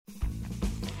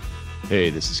Hey,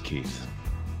 this is Keith.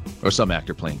 Or some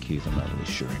actor playing Keith, I'm not really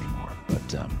sure anymore.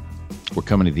 But we're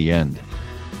coming to the end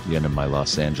of my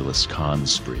Los Angeles con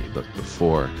spree. But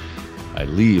before I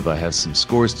leave, I have some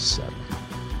scores to settle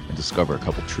and discover a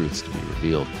couple truths to be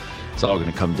revealed. It's all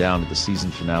going to come down to the season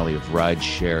finale of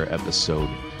Rideshare Episode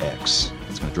X.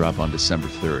 It's going to drop on December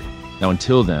 3rd. Now,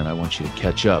 until then, I want you to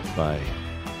catch up by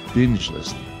binge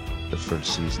listening the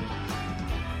first season.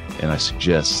 And I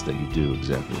suggest that you do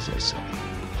exactly as I say.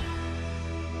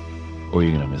 Or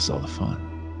you're going to miss all the fun.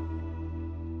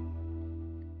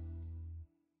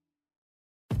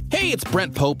 Hey, it's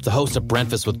Brent Pope, the host of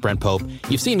Breakfast with Brent Pope.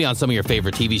 You've seen me on some of your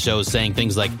favorite TV shows saying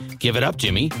things like, "Give it up,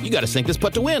 Jimmy. You got to sink this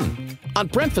putt to win." On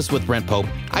Breakfast with Brent Pope,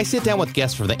 I sit down with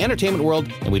guests from the entertainment world,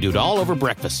 and we do it all over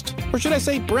breakfast. Or should I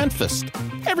say Brentfast?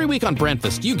 Every week on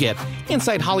Brentfast, you get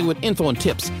inside Hollywood info and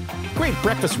tips, great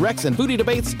breakfast recs and foodie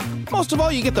debates. Most of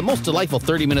all, you get the most delightful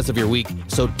 30 minutes of your week.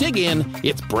 So dig in.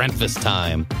 It's Brentfast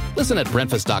time. Listen at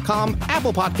Brentfast.com,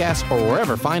 Apple Podcasts, or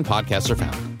wherever fine podcasts are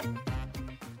found.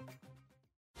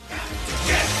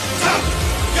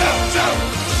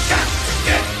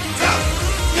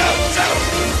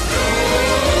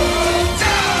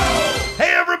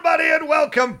 And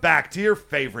welcome back to your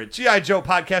favorite G.I. Joe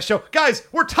podcast show. Guys,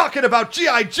 we're talking about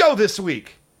G.I. Joe this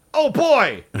week. Oh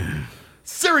boy.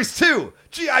 Series 2,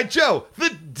 G.I. Joe, the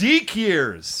Deke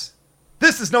Years.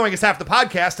 This is Knowing Is Half the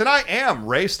Podcast, and I am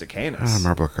Ray Stacanis. I'm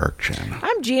Marble Kirk Chan.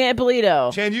 I'm Gina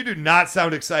Ippolito. Chan, you do not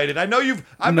sound excited. I know you've...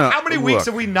 how many weeks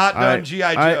have we not done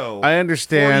G.I. Joe? I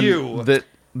understand for you? That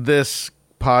this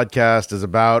podcast is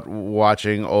about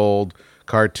watching old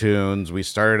cartoons. We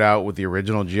started out with the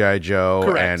original G.I. Joe.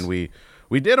 Correct. And we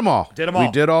did them all. We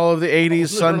did all of the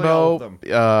 80s all of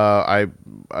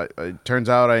Sunbow. It turns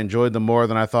out I enjoyed them more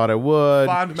than I thought I would.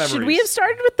 Fond memories. Should we have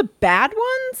started with the bad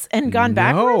ones and gone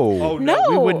backwards? Oh,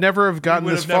 no. We would never have gotten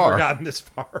this far. Never gotten this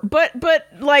far. But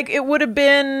like it would have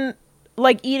been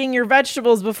like eating your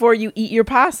vegetables before you eat your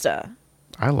pasta.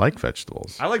 I like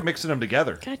vegetables. I like mixing them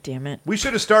together. God damn it. We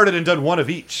should have started and done one of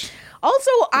each.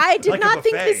 Also, I did Like a not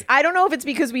think buffet. this. I don't know if it's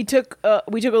because we took a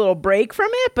little break from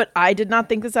it, but I did not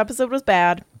think this episode was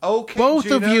bad. Okay, Both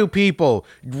of Gina. you people.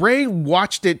 Ray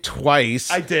watched it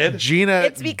twice. I did. Gina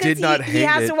It's because did not he hate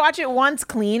has it. to watch it once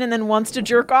clean and then once to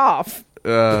jerk off.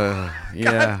 Yeah,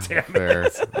 God damn fair.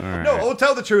 it. All right. No, I'll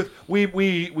tell the truth. We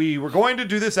were going to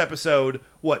do this episode,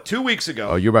 2 weeks ago?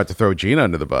 Oh, you're about to throw Gina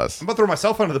under the bus. I'm about to throw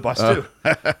myself under the bus, too.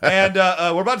 And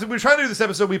we're trying to do this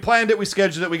episode. We planned it, we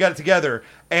scheduled it, we got it together.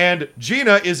 And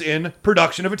Gina is in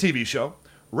production of a TV show.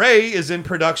 Ray is in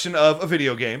production of a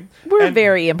video game. We're And-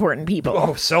 very important people.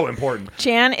 Oh, so important.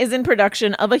 Chan is in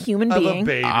production of a human Of being. a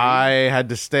baby. I had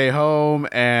to stay home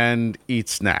and eat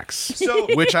snacks, So-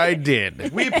 which I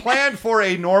did. We planned for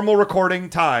a normal recording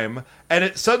time, and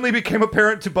it suddenly became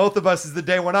apparent to both of us as the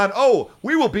day went on,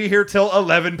 we will be here till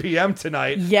 11 p.m.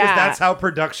 tonight. 'cause Yeah. that's how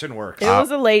production works. It was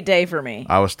a late day for me.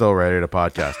 I was still ready to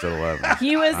podcast at 11.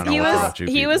 He was I don't he know was about you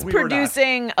he people. was We were not.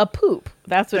 producing a poop.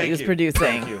 That's what Thank he was you. producing.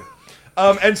 Thank you.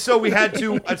 And so we had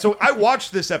to. So I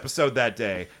watched this episode that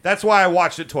day. That's why I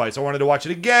watched it twice. I wanted to watch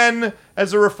it again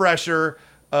as a refresher.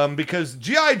 Because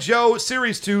G.I. Joe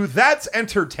Series 2, That's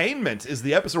Entertainment, is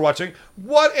the episode we're watching.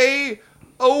 What a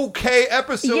okay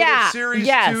episode Yeah, of Series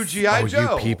yes. 2 G.I. Oh,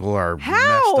 Joe. you people are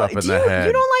How? messed up in Do the head.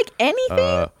 you don't like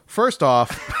anything? First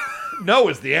off, No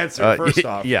is the answer, first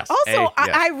off. yes. Also, A,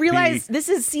 yes. I realize B, this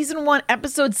is season 1,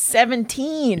 episode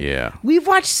 17. Yeah. We've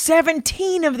watched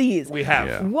 17 of these. We have.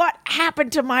 Yeah. What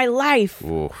happened to my life?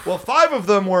 oof. Well, 5 of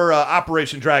them were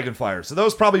Operation Dragonfire. So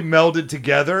those probably melded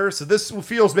together. So this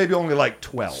feels maybe only like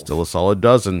 12. Still a solid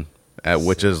dozen,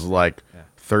 which is like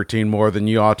 13 more than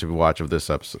you ought to watch of this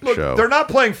episode Look, show. they're not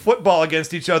playing football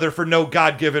against each other for no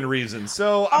God-given reason.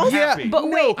 So I'm happy. but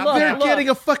wait, I'm look, They're happy. getting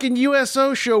a fucking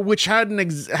USO show, which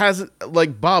hasn't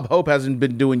like Bob Hope hasn't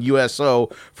been doing USO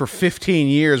for 15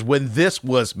 years when this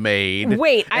was made.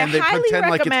 Wait, I and they highly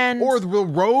pretend recommend- like it's, or the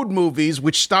road movies,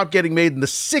 which stopped getting made in the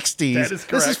 60s. That is This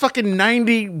correct. is fucking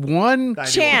 91.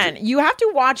 Chan, you have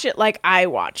to watch it like I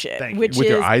watch it. Thank you. Which With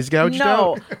is your eyes gouged no,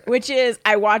 out? which is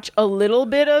I watch a little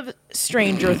bit of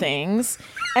Stranger Things,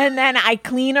 and then I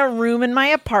clean a room in my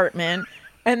apartment,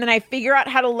 and then I figure out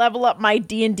how to level up my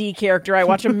D&D character. I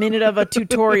watch a minute of a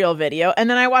tutorial video, and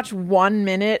then I watch 1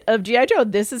 minute of G.I. Joe.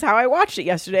 This is how I watched it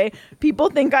yesterday. People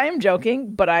think I am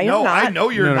joking, but I am No, not. I know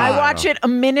you're No, no, not. I watch it a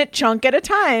minute chunk at a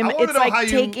time. I wanna It's know like how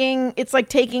you- it's like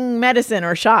taking medicine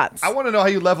or shots. I want to know how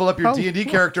you level up your D&D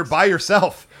character by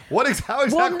yourself. How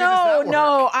exactly Well, does that work?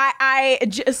 no.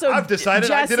 So I've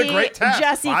decided I did a great task.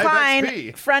 Jesse 5 Klein,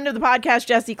 XP. friend of the podcast,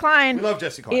 Jesse Klein, We love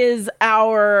Jesse Klein. is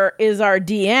our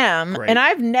DM, Great. and I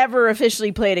I've never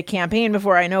officially played a campaign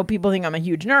before. I know people think I'm a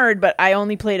huge nerd, but I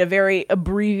only played a very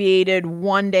abbreviated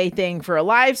 1-day thing for a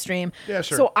live stream. Yeah,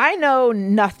 sure. So I know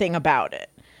nothing about it.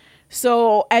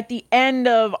 So at the end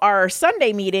of our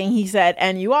Sunday meeting, he said,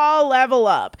 and you all level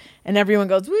up. And everyone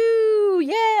goes, woo,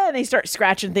 yeah. And they start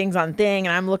scratching things on thing.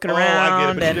 And I'm looking around. I get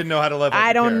it, but you and didn't know how to level up I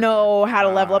the don't character. know how to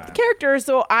level up the character.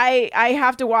 So I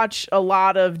have to watch a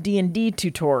lot of D&D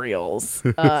tutorials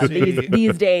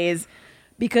these days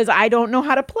because I don't know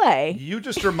how to play. You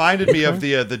just reminded me of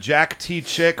the Jack T.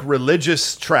 Chick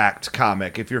religious tract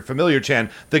comic, if you're familiar, Chan,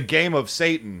 The Game of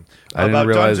Satan, I didn't about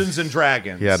realize Dungeons and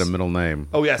Dragons. He had a middle name.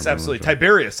 Oh, yes, absolutely.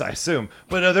 Tiberius, I assume.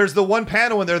 But there's the one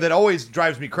panel in there that always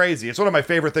drives me crazy. It's one of my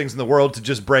favorite things in the world to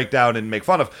just break down and make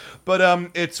fun of. But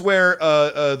it's where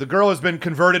the girl has been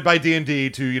converted by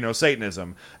D&D to,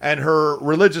 Satanism. And her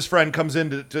religious friend comes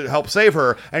in to help save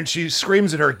her. And she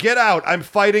screams at her, "Get out, I'm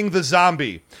fighting the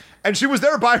zombie." And she was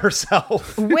there by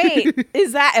herself. Wait,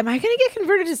 am I going to get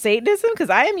converted to Satanism? Because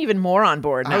I am even more on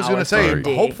board now. I was going to with say,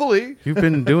 D&D. hopefully. You've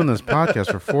been doing this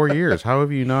podcast for 4 years. How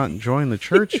have you not joined the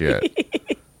church yet?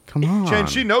 Come on. Chan,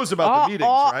 she knows about the meetings,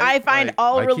 right? I find Like,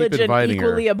 all I keep religion inviting her.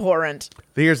 equally abhorrent.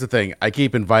 Here's the thing. I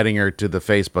keep inviting her to the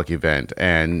Facebook event,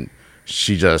 and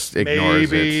she just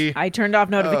ignores maybe. I turned off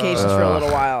notifications for a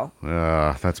little while.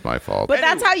 it. That's my fault. But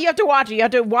that's how you have to watch it. You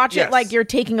have to watch Yes. it like you're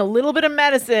taking a little bit of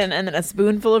medicine and then a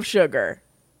spoonful of sugar.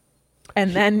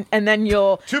 And then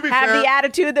you'll To be have fair, the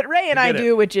attitude that Ray and I get it.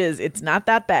 do, which is it's not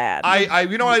that bad.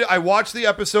 I watched the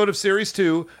episode of Series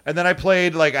 2, and then I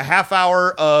played like a half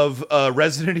hour of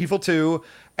Resident Evil 2,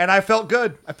 and I felt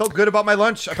good. I felt good about my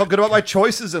lunch. I felt good about my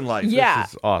choices in life. yeah,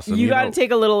 is awesome. You You got to know-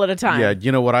 take a little at a time. Yeah,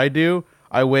 you know what I do?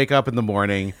 I wake up in the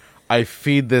morning, I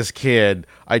feed this kid,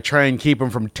 I try and keep him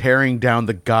from tearing down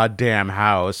the goddamn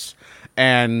house,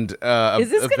 and Is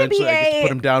this gonna eventually be I get to a-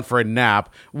 put him down for a nap,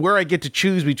 where I get to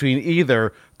choose between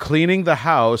either cleaning the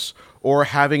house or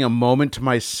having a moment to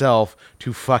myself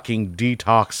to fucking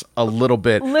detox a little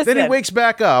bit. Then Listen, he wakes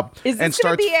back up Is and this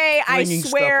going to starts be a I flinging stuff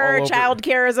swear all over.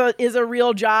 childcare is a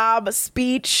real job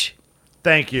speech?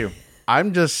 Thank you.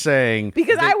 I'm just saying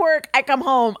Because I work, I come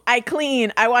home, I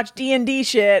clean, I watch D&D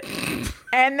shit,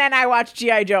 and then I watch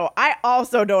G.I. Joe. I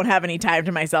also don't have any time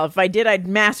to myself. If I did, I'd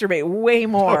masturbate way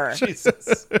more.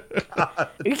 Jesus.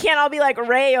 We can't all be like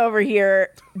Ray over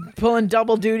here pulling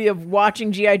double duty of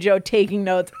watching G.I. Joe, taking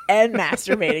notes, and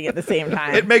masturbating at the same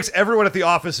time. It makes everyone at the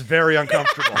office very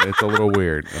uncomfortable. it's a little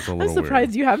weird. It's a I'm little surprised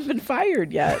weird. you haven't been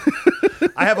fired yet.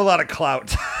 I have a lot of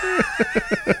clout.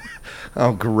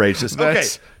 Oh, gracious. Okay,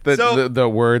 That's so the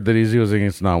word that he's using.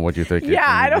 It's not what you think. Yeah,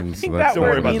 I don't means. think That's that Don't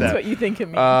worry word about means that. what you think it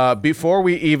means. Before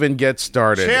we even get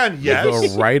started, Chan, yes?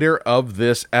 the writer of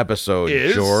this episode,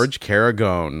 Is? George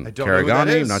Caragone. I don't know who that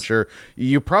Caragone, is. not sure.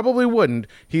 You probably wouldn't.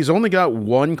 He's only got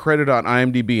one credit on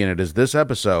IMDb, and it is this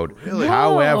episode. Really?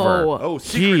 However, Whoa. Oh,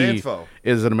 secret he info.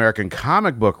 is an American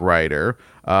comic book writer.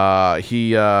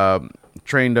 He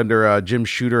trained under Jim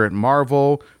Shooter at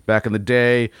Marvel back in the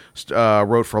day.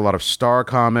 Wrote for a lot of Star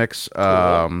Comics.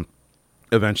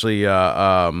 Eventually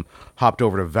hopped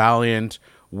over to Valiant.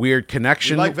 Weird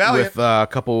connection We like Valiant. with a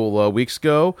couple weeks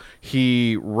ago.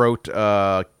 He wrote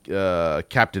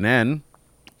Captain N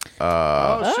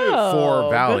oh, shoot. Oh,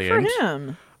 for Valiant. Good for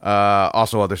him.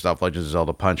 Also other stuff, Legends of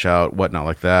Zelda Punch Out, whatnot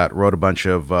like that. Wrote a bunch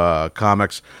of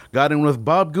comics. Got in with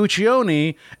Bob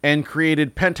Guccione and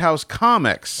created Penthouse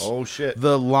Comics. Oh, shit.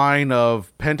 The line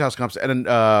of Penthouse Comics. And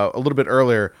a little bit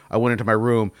earlier, I went into my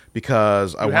room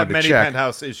because I You have wanted to many check.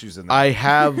 penthouse issues in there. I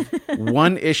have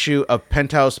one issue of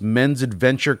Penthouse Men's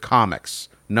Adventure Comics,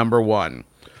 number 1.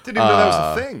 Didn't even know that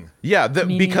was a thing. Yeah,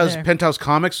 Me because neither. Penthouse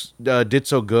Comics did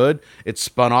so good, it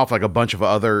spun off like a bunch of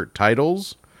other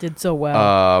titles. Did so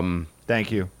well.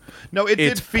 Thank you. No, it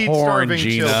It's did feed porn, starving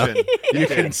Gina. children. You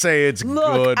can say it's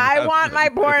Look, good. I want my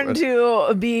porn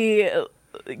to be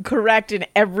correct in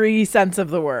every sense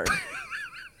of the word.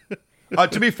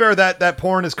 To be fair, that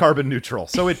porn is carbon neutral,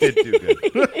 so it did do good.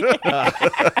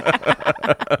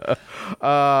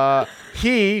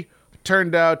 He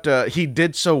turned out he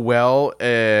did so well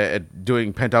at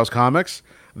doing Penthouse Comics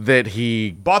that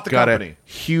he Bought the got company. a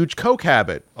huge coke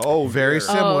habit. Oh, very dear.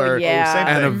 similar. Oh, yeah. Same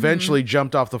And thing. eventually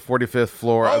jumped off the 45th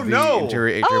floor Oh, of the no.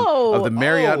 interior atrium Oh. of the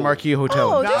Marriott Oh. Marquis Hotel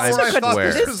Oh, in Not this where I took, thought Square.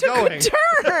 this this was took going. a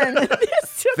turn.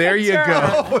 This took There a you turn.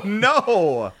 go. Oh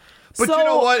no! But you So-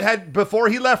 know what? Had before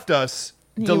he left us,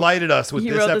 delighted us with He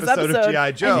this wrote episode of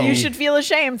G.I. Joe. And you should feel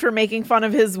ashamed for making fun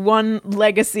of his one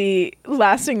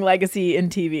lasting legacy in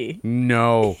TV.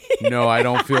 No, I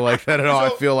don't feel like that at all.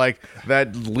 So- I feel like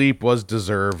that leap was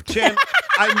deserved. Chan,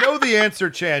 I know the answer,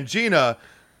 Chan. Gina,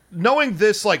 knowing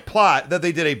this like plot that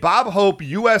they did a Bob Hope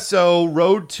USO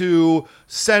Road to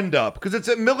send up because it's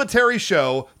a military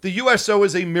show. The USO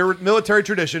is a military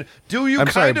tradition. Do you? I'm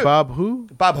sorry, of, Bob. Who?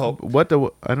 Bob Hope. What the?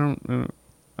 I don't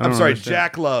I'm sorry, understand.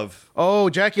 Jack Love. Oh,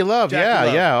 Jackie Love. Jackie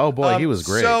Love. Yeah. Oh boy, he was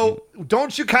great. So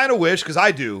don't you kind of wish, because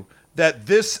I do, that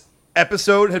this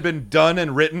episode had been done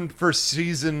and written for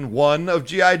season 1 of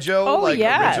G.I. Joe? Oh, like,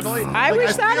 yes. originally? I Like,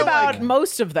 wish that feel about like-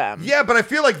 most of them. Yeah, but I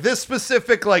feel like this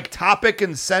specific like topic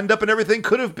and send up and everything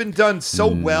could have been done so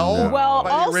well. Well, by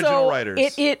the original also, writers.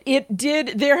 it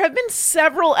did. There have been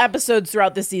several episodes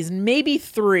throughout the season, maybe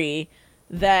 3,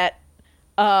 that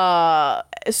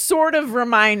sort of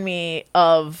remind me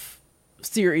of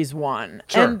series 1,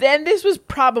 Sure. and then this was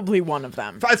probably one of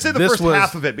them. I'd say the This first was-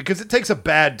 half of it because it takes a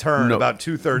bad turn No, about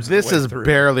 2/3. This of the way is through.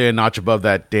 barely a notch above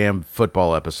that damn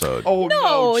football episode. Oh No,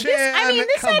 no, this. I mean, Chan,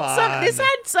 this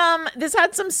come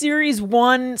had some series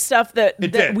 1 stuff that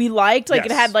did. we liked. Like it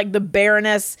Yes. had like the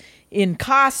Baroness in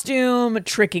costume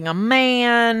tricking a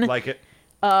man. like it.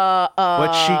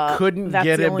 But she couldn't that's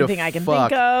get the him only to thing I can fuck.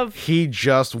 think of. He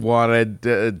just wanted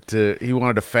to. He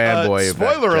wanted a fanboy. of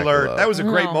that Spoiler Jackie alert! Love. That was a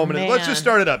great Oh, moment. Let's man. just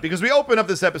start it up because we open up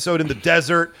this episode in the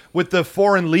desert with the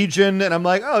Foreign Legion, and I'm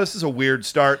like, oh, this is a weird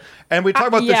start. And we talk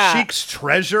about yeah. the Sheik's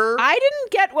treasure. I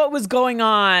didn't get what was going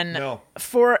on No.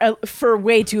 for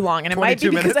way too long, and it might be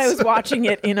 22 because I minutes. was watching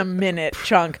it in a minute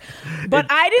chunk. But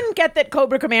I didn't get that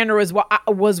Cobra Commander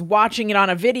was watching it on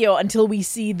a video until we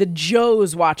see the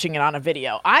Joes watching it on a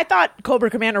video. I thought Cobra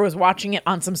Commander was watching it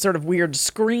on some sort of weird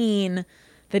screen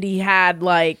that he had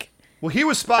like. Well, he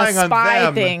was spying A spy on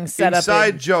them thing set up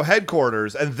inside in- Joe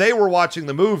headquarters, and they were watching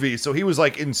the movie, so he was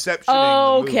like inceptioning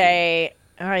the movie. Okay,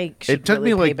 I should It took really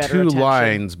me pay like better 2 attention.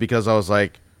 lines because I was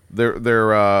like,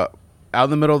 they're out in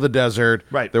the middle of the desert.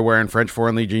 Right. They're wearing French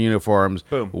Foreign Legion uniforms.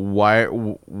 Boom. Why?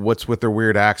 What's with their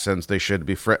weird accents? They should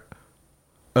be.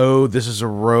 Oh, this is a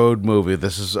road movie.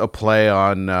 This is a play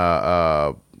on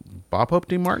Bob Hope,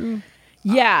 Dean Martin.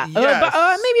 Yeah, Yes.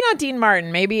 but maybe not Dean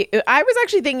Martin. Maybe I was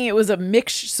actually thinking it was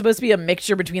supposed to be a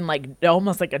mixture between like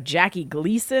almost like a Jackie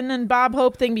Gleason and Bob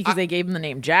Hope thing because they gave him the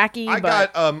name Jackie. I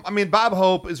but got, I mean, Bob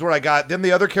Hope is what I got. Then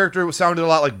the other character sounded a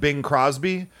lot like Bing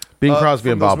Crosby. Bing Crosby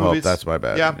from and those Bob Hope. movies. That's my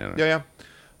bad. Yeah, yeah.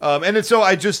 And then so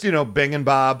I just, Bing and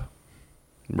Bob.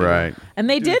 Right. and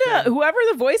they did whoever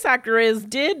the voice actor is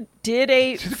did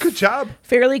a Good job.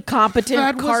 fairly competent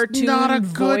That was cartoon not a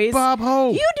voice. good Bob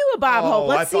Hope. You do a Bob Oh, Hope.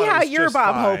 I Let's see thought it how was your just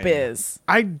Bob fine. Hope is.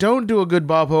 I don't do a good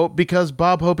Bob Hope because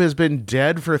Bob Hope has been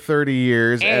dead for 30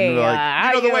 years. Hey, and like,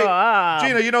 how You know the way, you,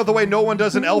 Gina, you know the way no one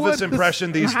does an Elvis What the-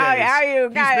 impression these how, days. how you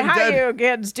He's guys, been how dead. you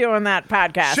kids doing that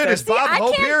podcast? Shit, is See, Bob I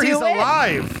Hope can't here? do He's it.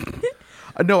 alive.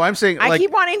 no, I'm saying I like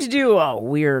keep wanting to do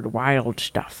weird, wild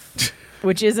stuff,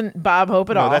 which isn't Bob Hope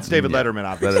at No, all. that's David Letterman,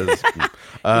 obviously. that is.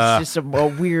 It's just a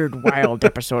weird, wild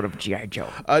episode of G.I. Joe.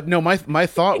 No, my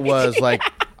thought was like,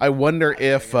 I wonder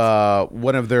if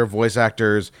one of their voice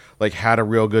actors like had a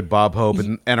real good Bob Hope,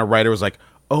 and a writer was like,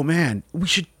 "Oh man, we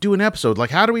should do an episode. Like,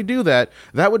 how do we do that?"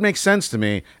 That would make sense to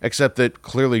me, except that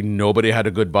clearly nobody had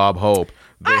a good Bob Hope.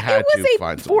 They had it was to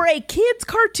find for a kids'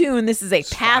 cartoon. This is a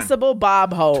passable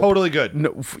Bob Hope. Totally good. No,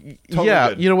 Totally yeah,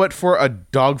 good. you know what? For a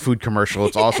dog food commercial,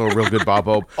 it's also a real good Bob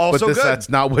Hope. Also but good. that's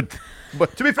not what.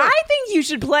 But To be fair, I think you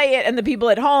should play it, and the people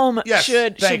at home Yes,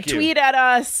 should thank you. tweet at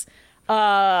us.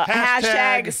 Hashtag-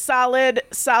 Hashtag solid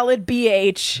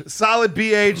BH. solid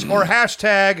BH or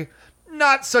hashtag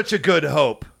not such a good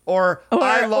hope or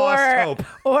I lost hope.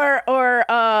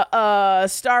 Or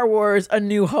Star Wars: A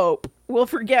New Hope. We'll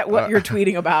forget what you're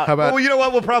tweeting about. how about Well, you know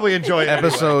what? We'll probably enjoy it. anyway.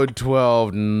 episode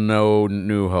 12? No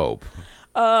New Hope.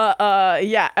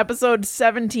 Yeah, episode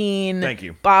 17. Thank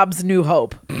you. Bob's New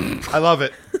Hope. I love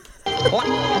it.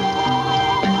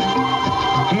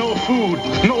 No food,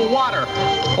 no water,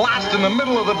 lost in the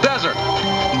middle of the desert.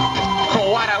 Oh,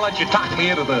 why'd I let you talk me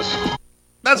into this?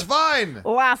 That's fine.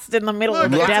 Lost in the middle Look,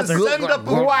 of the it's a desert. send up-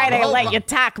 Why'd I let you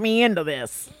talk me into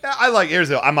this? I like. Here's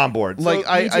the. I'm on board. So Like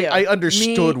I too.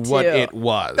 understood Me what too. it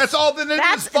was. that's all. Then it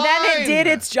was fine. Then it did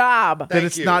its job. That Thank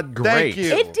it's you. not Thank great.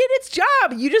 you. It did its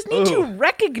job. You just need to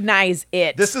recognize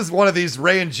it. This is one of these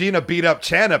Ray and Gina beat up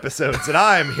Chan episodes, and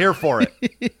I'm here for it.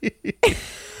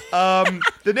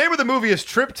 The name of the movie is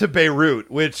Trip to Beirut,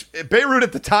 which Beirut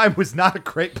at the time was not a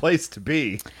great place to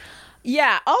be.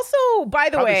 Yeah. Also, by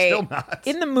the Probably way, still not.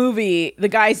 in the movie, the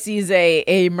guy sees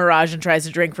a mirage and tries to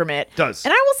drink from it. Does.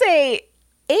 And I will say,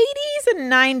 80s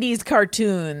and 90s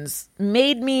cartoons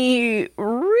made me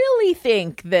really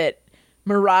think that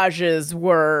mirages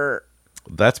were.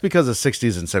 That's because of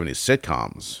 60s and 70s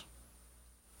sitcoms.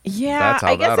 Yeah, That's how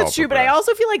I guess that that's all true. But I progressed.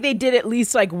 also feel like they did at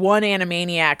least like one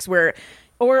Animaniacs where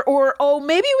Or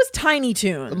maybe it was Tiny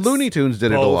Toons. Looney Tunes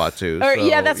did it a Both. lot too. Or, so,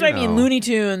 yeah, that's what I mean. know. Looney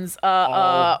Tunes,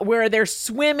 where they're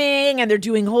swimming and they're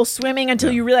doing whole swimming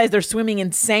until you realize they're swimming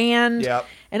in sand. Yep.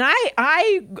 And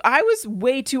I was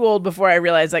way too old before I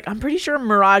realized, like, I'm pretty sure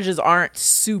mirages aren't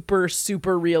super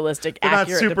realistic. They're not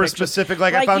accurate super depictions. specific.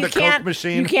 Like I found you a Coke can't-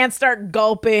 machine. You can't start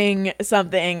gulping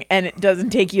something and it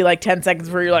doesn't take you like 10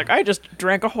 seconds where you're like, I just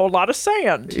drank a whole lot of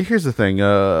sand. Here's the thing: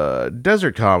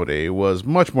 desert comedy was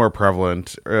much more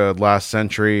prevalent last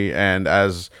century, and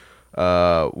as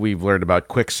we've learned about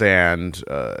quicksand,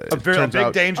 a it very turns big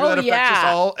out danger that affects us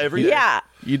all every day. Yeah.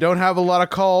 you don't have a lot of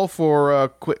call for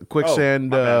quicksand.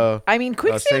 my bad. I mean,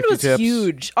 quicksand safety was tips.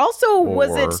 huge. Also,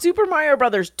 was Or- it Super Mario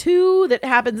Brothers 2 that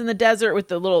happens in the desert with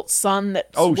the little sun that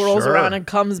Oh, swirls sure. around and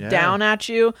comes Yeah. down at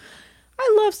you?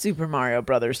 I love Super Mario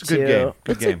Brothers 2. a good game.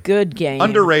 Good It's game. a good game.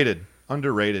 Underrated.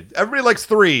 Everybody likes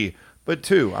 3, but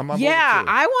 2. I'm on board with Yeah, 2.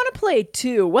 I want to play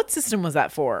 2. What system was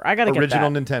that for? I gotta Original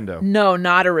get that. Nintendo. No,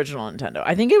 not original Nintendo.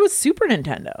 I think it was Super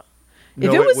Nintendo.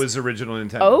 No, if it was original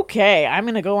Nintendo. okay, I'm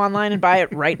gonna go online and buy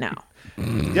it right now.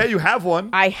 Yeah, you have one.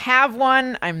 I have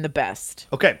one. I'm the best.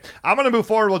 Okay, I'm gonna move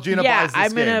forward while Gina Yeah, buys this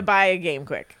I'm gonna game. buy a game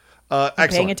quick.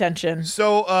 Excellent. Paying attention.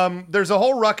 So there's a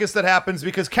whole ruckus that happens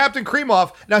because Captain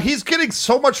Kremov, now he's getting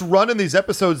so much run in these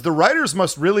episodes, the writers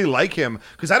must really like him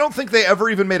because I don't think they ever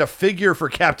even made a figure for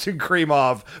Captain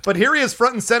Kremov, but here he is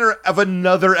front and center of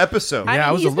another episode. Yeah,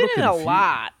 I was a he's been little in a confused.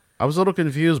 lot. I was a little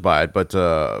confused by it, but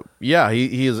yeah,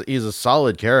 he's a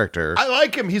solid character. I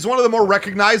like him. He's one of the more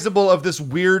recognizable of this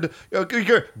weird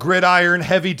gridiron,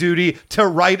 heavy duty, to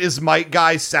right is might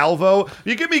guy salvo.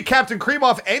 You give me Captain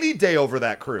Kremov any day over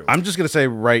that crew. I'm just gonna say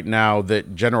right now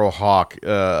that General Hawk,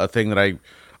 a thing that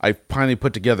I finally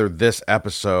put together this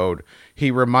episode, he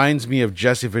reminds me of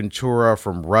Jesse Ventura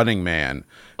from Running Man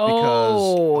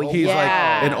because he's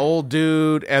yeah. like an old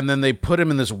dude, and then they put him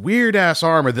in this weird ass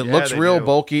armor that looks they real do.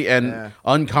 bulky and Yeah.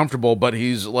 uncomfortable, but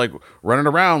he's like running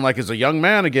around like he's a young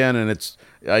man again, and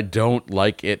I don't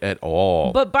like it at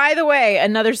all. But by the way,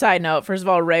 another side note. First of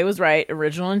all, Ray was right.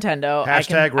 Original Nintendo.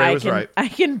 Hashtag Ray was right. I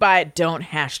can buy it. Don't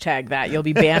hashtag that. You'll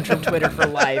be banned from Twitter for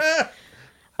life.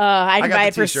 I can got buy the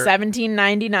it for t-shirt.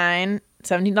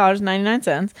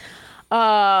 $17.99.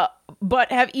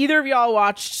 But have either of y'all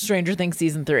watched Stranger Things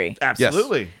season 3?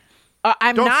 Absolutely.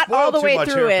 I'm Don't not spoil all the too way much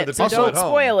through here for it, the so people don't at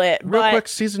home. spoil it. Real but quick,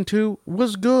 season 2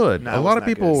 was good. No, A it lot was of not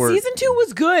people good. were. Season 2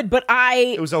 was good, but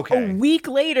It was okay. A week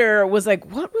later was like,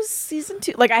 what was season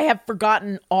 2? Like, I have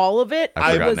forgotten all of it.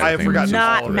 I've It was forgotten everything. forgotten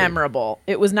not all of it. memorable.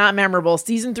 It was not memorable.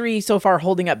 Season 3 so far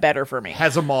holding up better for me.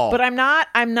 Has them all. But I'm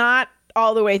not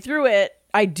all the way through it.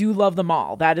 I do love them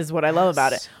all. That is what I love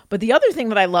about it. But the other thing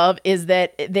that I love is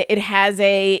that it has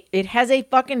a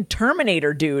fucking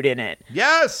Terminator dude in it.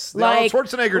 Yes, the Arnold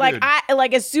Schwarzenegger dude.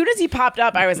 Like as soon as he popped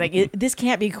up, I was like, this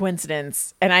can't be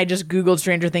coincidence. And I just Googled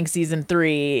Stranger Things season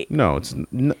 3. No, it's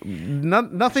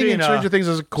nothing in Gina. Stranger Things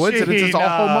is a coincidence. It's all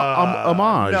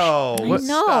homage.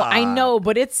 No, I know,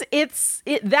 but it's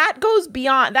that goes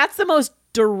beyond. That's the most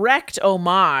direct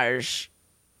homage.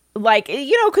 Like,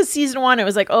 you know, because season 1, it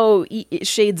was like,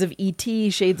 shades of E.T.,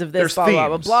 shades of this, There's blah, blah,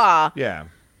 blah, themes. blah. Yeah.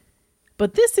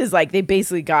 But this is like, they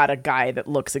basically got a guy that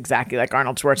looks exactly like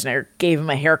Arnold Schwarzenegger, gave him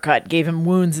a haircut, gave him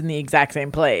wounds in the exact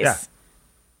same place.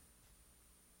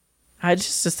 Yeah.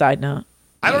 Just a side note.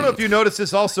 I don't know if you noticed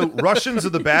this also. Russians are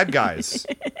the bad guys.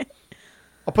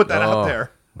 I'll put that out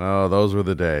there. Oh, those were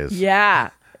the days. Yeah.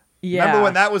 Yeah.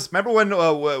 Remember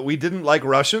when we didn't like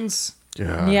Russians?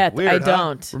 Yeah. Yeah, Weird, I huh?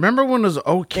 don't. Remember when it was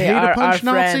okay They to are punch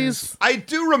our Nazis? friends. I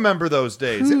do remember those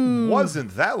days. It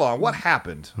wasn't that long. What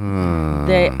happened?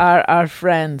 They are our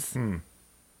friends.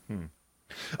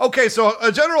 Okay, so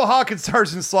General Hawk and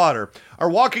Sergeant Slaughter are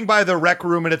walking by the rec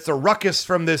room, and it's a ruckus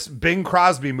from this Bing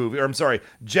Crosby movie, or I'm sorry,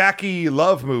 Jackie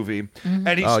Love movie. And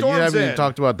he Oh, you storms haven't in. even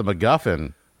talked about the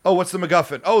MacGuffin. Oh, what's the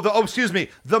MacGuffin? Excuse me,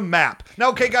 the map. Now,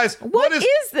 okay, guys, What is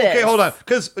this? Okay, hold on,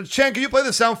 because Chan, can you play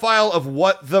the sound file of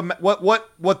what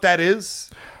that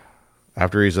is?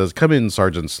 After he says, "Come in,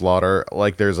 Sergeant Slaughter,"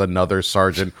 like there's another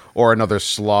sergeant or another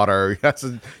Slaughter. He has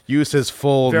to use his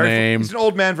full name. He's an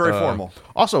old man, very formal.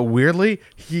 Also, weirdly,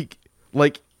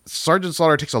 Sergeant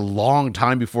Slaughter takes a long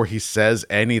time before he says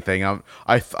anything.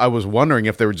 I was wondering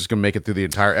if they were just going to make it through the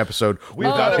entire episode We've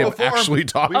done without it him before. actually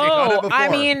talking. We've done it Oh, I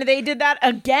before. mean, they did that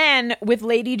again with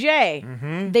Lady J.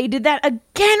 They did that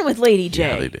again with Lady J.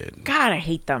 Yeah, they did. God, I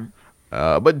hate them.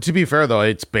 But to be fair, though,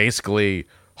 it's basically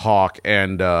Hawk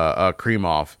and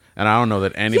Kremov, and I don't know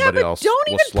that anybody Yeah, but else. don't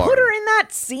will even slaughter put her him. in that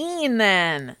scene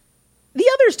then. The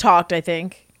others talked, I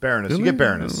think. Baroness, you get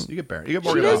Baroness, you get Baroness, you get She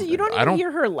Morgan. does, Hoffman. you don't I even don't-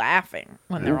 hear her laughing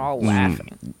when they're all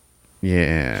laughing.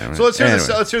 Yeah. So let's hear Anyway. this.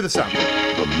 Let's hear the sound.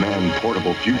 The manned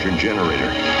portable fusion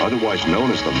generator, otherwise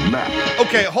known as the MAP.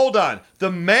 Okay, hold on.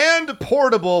 The manned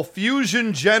portable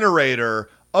fusion generator,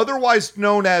 otherwise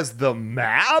known as the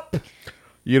MAP.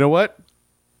 You know what?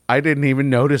 I didn't even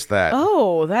notice that.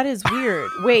 Oh, that is weird.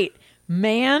 Wait,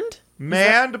 manned?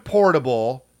 Manned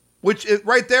portable, which is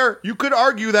right there. You could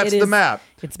argue that's It the is- MAP.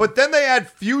 it's- But then they add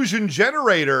fusion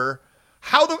generator.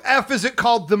 How the F is it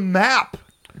called the MAP?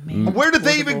 Where did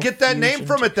they even portable get that name fusion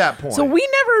from at that point? So we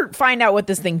never find out what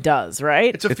this thing does,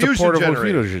 right? it's a It's a fusion portable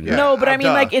generator. fusion Yeah, no, but I mean,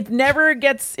 duh. like, it never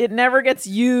gets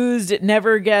used. It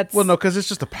never gets. Well, no, because it's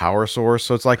just a power source.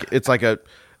 So it's like a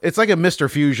Mr.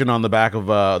 Fusion on the back of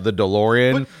the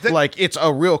DeLorean. But Like it's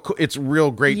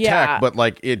real great Yeah. tech, but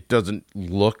like it doesn't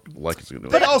look like it's gonna.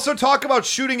 They also talk about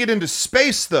shooting it into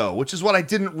space, though, which is what I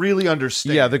didn't really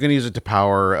understand. Yeah, they're gonna use it to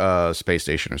power space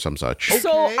station or some such.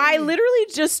 So Okay. I literally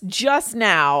just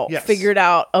now Yes. figured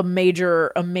out a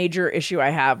major issue I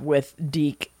have with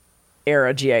Deke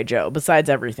era G.I. Joe, besides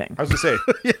everything. I was gonna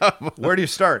say, where do you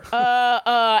start?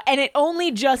 And it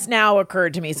only just now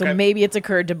occurred to me, so Okay. maybe it's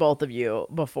occurred to both of you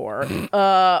before.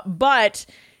 But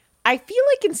I feel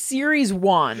like in series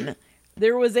 1,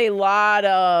 there was a lot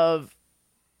of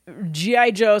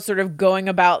G.I. Joe sort of going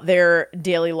about their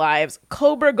daily lives,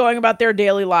 Cobra going about their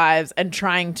daily lives and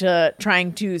trying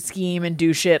to scheme and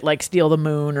do shit like steal the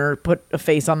moon or put a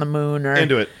face on the moon or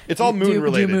Into it. It's all moon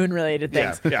related. Do moon related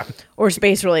things. Yeah. Or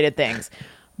space related things.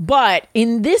 But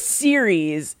in this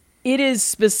series, it is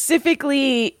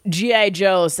specifically G.I.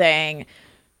 Joe saying,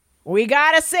 we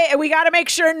gotta make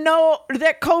sure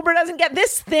that Cobra doesn't get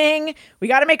this thing. We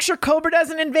gotta make sure Cobra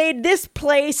doesn't invade this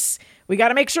place. We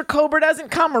gotta make sure Cobra doesn't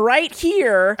come right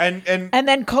here. And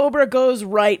then Cobra goes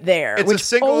right there. It's a which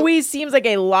single- always seems like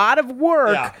a lot of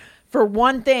work Yeah. for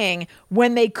one thing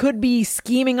when they could be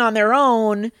scheming on their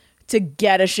own to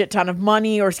get a shit ton of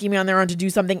money or scheming on their own to do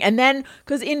something. And then,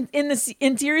 because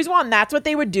in series 1, that's what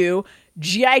they would do.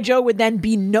 G.I. Joe would then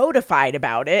be notified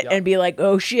about it and be like,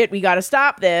 oh shit, we got to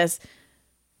stop this.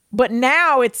 But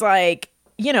now it's like,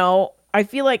 I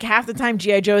feel like half the time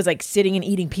G.I. Joe is like sitting and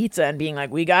eating pizza and being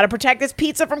like, we got to protect this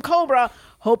pizza from Cobra.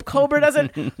 Hope Cobra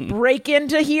doesn't break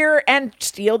into here and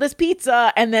steal this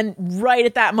pizza. And then right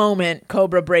at that moment,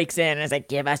 Cobra breaks in and is like,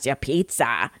 give us your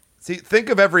pizza. see, think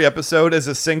of every episode as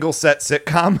a single set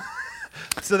sitcom.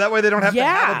 So that way they don't have to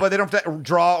have Yeah. but they don't have to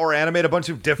draw or animate a bunch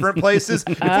of different places.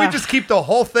 If we just keep the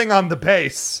whole thing on the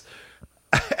base,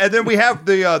 and then we have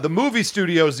the movie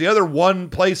studios, the other one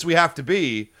place we have to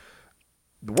be,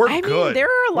 we're I good. mean, there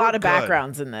are a lot We're of good.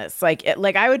 backgrounds in this. Like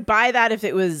I would buy that if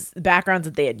it was backgrounds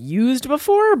that they had used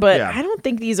before, but Yeah. I don't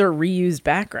think these are reused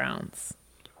backgrounds.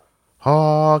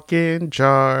 Hawk in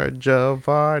charge of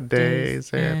our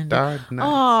days and our nights.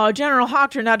 Oh, General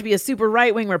Hawk turned out to be a super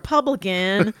right-wing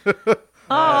Republican.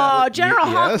 Oh, General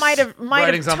Hawk yes. might have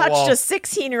Writings on the touched wall. a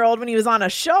 16-year-old when he was on a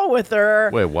show with her.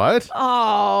 Wait, what?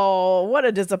 Oh, what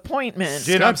a disappointment.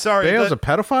 Gene, I'm sorry. Bale's but a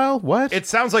pedophile? What? it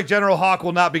sounds like General Hawk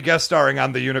will not be guest starring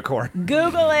on The Unicorn.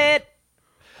 Google it.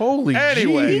 Holy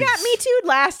Anyway. He jeez. got Me Too'd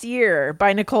last year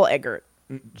by Nicole Eggert.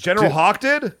 General Hawk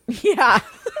did? Yeah.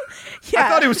 Yeah. I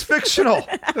thought he was fictional.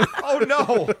 Oh,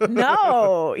 no.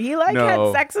 No, he No.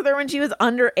 had sex with her when she was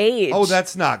underage. Oh,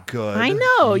 that's not good. I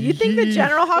know. You think that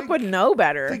General Hawk would know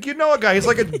better? Think you know a guy. He's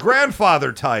like a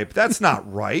grandfather type. That's not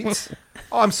right.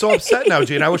 Oh, I'm so upset now,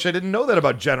 Gene. I wish I didn't know that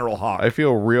about General Hawk. I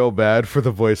feel real bad for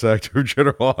the voice actor of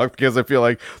General Hawk because I feel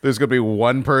like there's going to be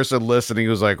one person listening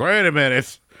who's like, wait a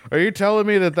minute. Are you telling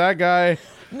me that guy...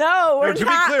 No, we're To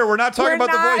not. be clear, we're not talking about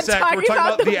the voice actor. We're talking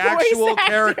about the voice actual actor.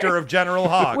 character of General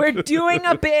Hawk. We're doing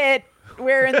a bit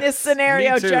where in this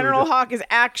scenario, Me too. General Hawk is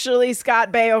actually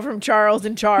Scott Baio from Charles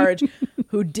in Charge,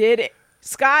 who did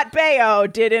Scott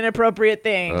Baio did inappropriate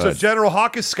things. So General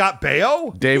Hawk is Scott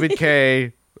Baio? David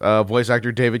Kay, voice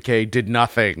actor David Kay, did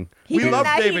nothing. He We did love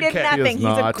not, David he did Kay. nothing. He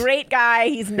He's is a not great guy.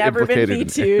 He's never been Me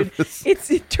implicated in Too'd.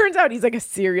 It turns out he's like a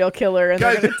serial killer. And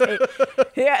they're gonna take,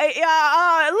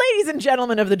 ladies and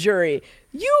gentlemen of the jury,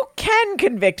 you can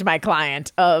convict my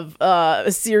client of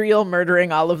serial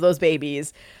murdering all of those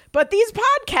babies. But these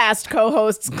podcast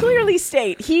co-hosts clearly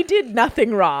state he did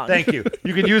nothing wrong. Thank you.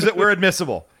 You can use it. We're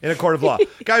admissible in a court of law.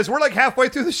 Guys, we're like halfway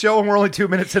through the show and we're only 2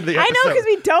 minutes into the I episode. know, 'cause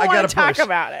we don't I wanna gotta talk push.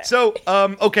 about it. So,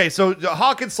 okay, so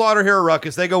Hawk and Slaughter hear a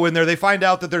ruckus. They go in there. They find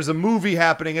out that there's a movie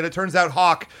happening, and it turns out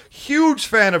Hawk, huge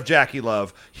fan of Jackie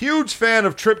Love, huge fan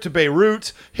of Trip to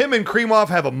Beirut. Him and Krimov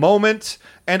have a moment,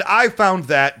 and I found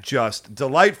that just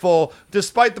delightful,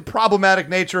 despite the problematic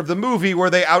nature of the movie where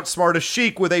they outsmart a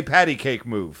sheik with a patty cake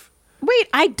move. Wait,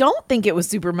 I don't think it was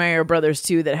Super Mario Brothers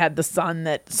 2 that had the sun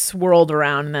that swirled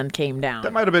around and then came down.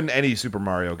 That might have been any Super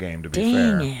Mario game, to be Dang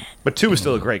fair. it. But 2 is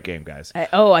still a great game, guys.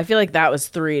 I feel like that was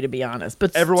 3, to be honest.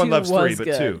 But Everyone 2 loves 3, was but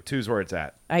good. 2's where it's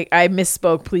at. I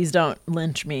misspoke. Please don't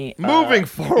lynch me. Moving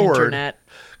forward, Internet.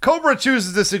 Cobra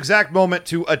chooses this exact moment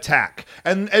to attack.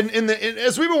 And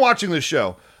as we've been watching this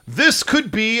show, this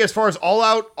could be, as far as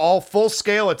all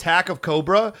full-scale attack of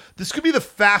Cobra, this could be the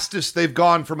fastest they've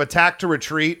gone from attack to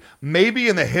retreat, maybe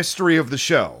in the history of the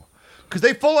show. Because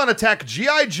they full-on attack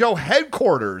G.I. Joe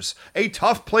headquarters, a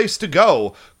tough place to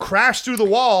go, crash through the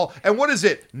wall, and what is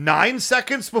it, 9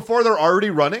 seconds before they're already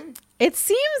running? It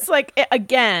seems like,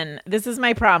 again, this is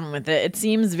my problem with it. It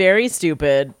seems very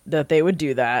stupid that they would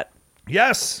do that.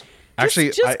 Yes.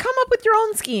 Actually, Just come up with your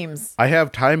own schemes. I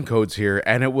have time codes here,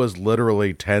 and it was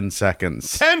literally 10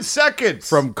 seconds. 10 seconds!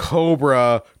 From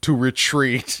Cobra to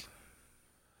retreat.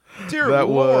 Dear That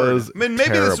Lord. was I mean,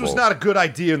 maybe this was terrible. not a good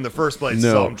idea in the first place.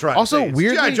 No. So I'm trying Also, to say. It's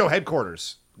weirdly- G.I. Joe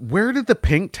headquarters. Where did the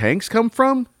pink tanks come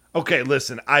from? Okay,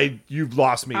 listen, you've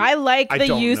lost me. I like the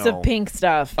don't use know. of pink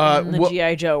stuff in the well,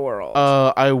 G.I. Joe world.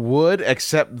 I would,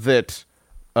 except that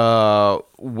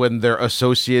when they're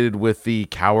associated with the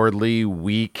cowardly,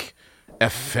 weak,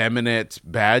 effeminate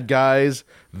bad guys,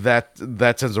 that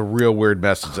sends a real weird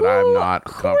message that I'm not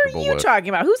comfortable Who are you with. talking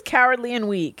about? Who's cowardly and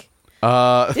weak?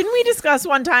 Didn't we discuss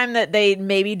one time that they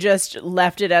maybe just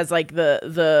left it as like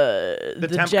the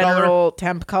temp general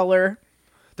temp color?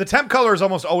 The temp color is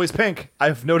almost always pink.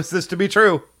 I've noticed this to be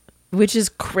true. Which is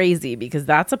crazy because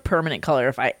that's a permanent color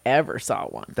if I ever saw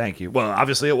one. Thank you. Well,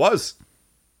 obviously it was.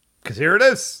 Because here it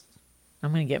is.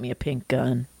 I'm going to get me a pink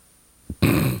gun.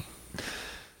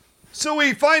 So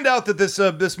we find out that this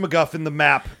MacGuffin, the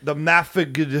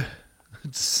Mapfug...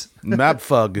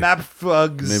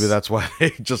 Mapfug. Maybe that's why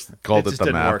they just called it just the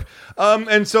didn't map. work.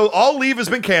 And so all leave has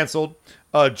been canceled.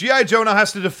 G.I. Joe now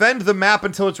has to defend the map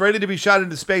until it's ready to be shot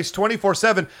into space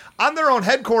 24/7 on their own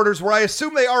headquarters, where I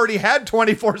assume they already had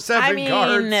 24/7 I mean,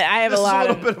 guards. I have this a lot is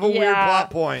a little bit of a weird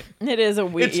plot point. It is a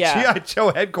weird, It's G.I.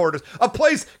 Joe headquarters. A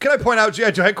place, can I point out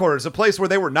G.I. Joe headquarters, a place where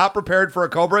they were not prepared for a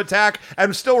Cobra attack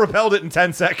and still repelled it in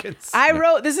 10 seconds. I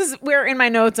wrote, this is where in my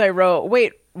notes I wrote,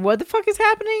 wait, what the fuck is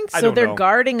happening? I So don't they're know.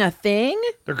 guarding a thing?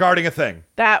 They're guarding a thing.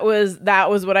 That was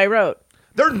what I wrote.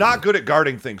 They're not good at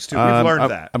guarding things, too. We've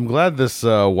learned that. I'm glad this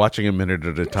watching a minute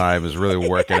at a time is really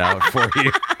working out for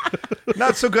you.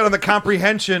 Not so good on the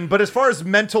comprehension, but as far as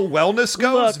mental wellness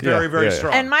goes, Look. very, very Yeah.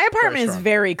 strong. And my apartment Very is strong.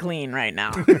 very clean right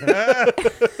now.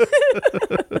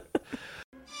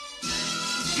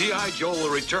 G.I. Joe will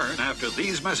return after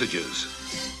these messages.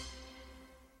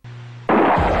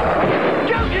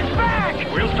 Joe is back!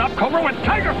 We'll stop Cobra with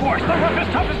Tiger Force, the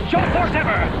roughest, toughest Joe Force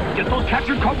ever! Get those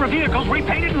captured Cobra vehicles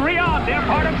repainted and re-armed. They're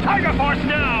part of Tiger Force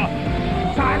now!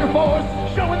 Tiger Force,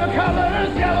 showing the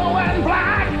colors yellow and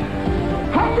black.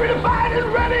 Hungry to fight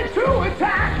and ready to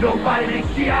attack. Nobody makes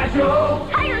G.I. Joe.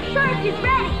 Tiger Shark is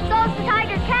ready. So is the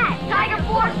Tiger Cat. Tiger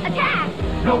Force, attack!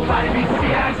 Nobody beats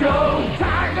G.I. Joe.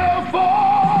 Tiger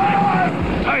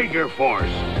Force. Tiger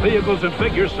Force. Vehicles and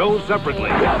figures sold separately.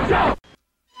 Joe.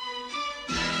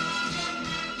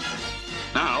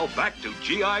 Now, back to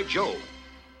G.I. Joe.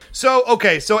 So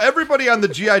everybody on the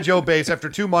G.I. Joe base after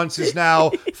 2 months is now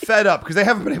fed up because they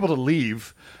haven't been able to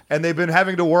leave and they've been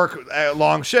having to work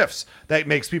long shifts. That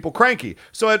makes people cranky.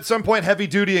 So at some point, Heavy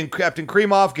Duty and Captain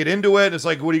Kremov get into it. It's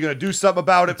like, what are you going to do something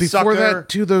about it, Before sucker? that,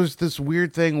 too, there's this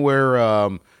weird thing where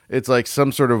it's like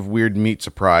some sort of weird meat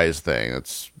surprise thing.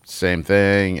 It's same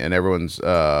thing, and everyone's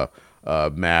mad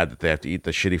that they have to eat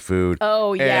the shitty food.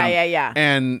 Oh, yeah.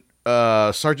 And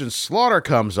Sergeant Slaughter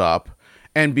comes up,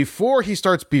 and before he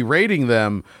starts berating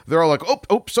them, they're all like,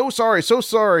 "Oh, so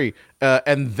sorry."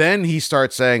 And then he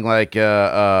starts saying like,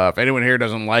 "If anyone here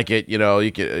doesn't like it, you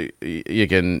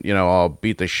can, I'll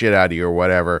beat the shit out of you or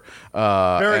whatever."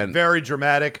 Very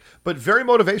dramatic, but very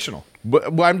motivational.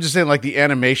 But well, I'm just saying, like the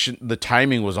animation, the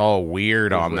timing was all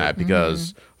weird on that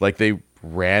because like they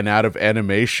ran out of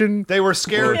animation. They were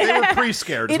scared. They were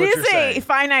pre-scared. It what is you're a saying.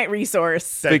 finite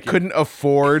resource. They couldn't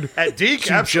afford At Deke,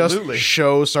 to absolutely. just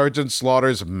show Sergeant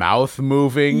Slaughter's mouth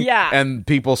moving, Yeah. and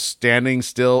people standing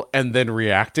still and then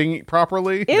reacting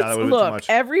properly. It's that would've been too look, much.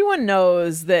 everyone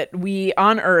knows that we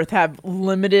on Earth have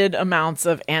limited amounts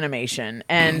of animation,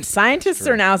 and scientists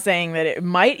are now saying that it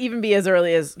might even be as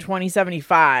early as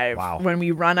 2075 Wow. when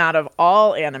we run out of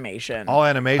all animation. All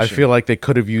animation. I feel like they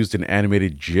could have used an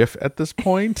animated GIF at this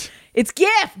point. It's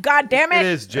GIF, god damn it! it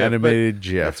is GIF, Animated but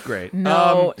GIF. That's great.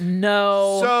 No.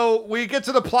 So we get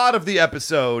to the plot of the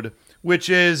episode which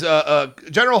is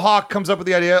General Hawk comes up with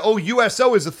the idea, oh,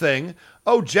 USO is a thing.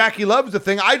 Oh, Jackie Love's a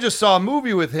thing. I just saw a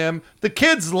movie with him. The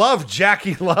kids love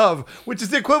Jackie Love, which is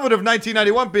the equivalent of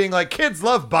 1991 being like, kids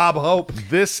love Bob Hope.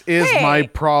 This is my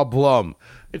problem.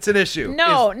 It's an issue.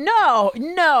 No.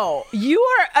 You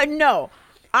are, no.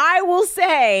 I will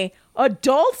say,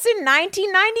 adults in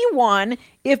 1991,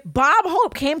 if Bob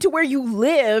Hope came to where you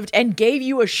lived and gave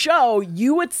you a show,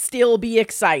 you would still be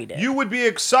excited. You would be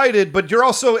excited, but you're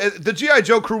also, the G.I.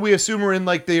 Joe crew, we assume, are in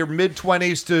like their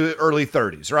mid-20s to early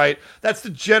 30s, right? That's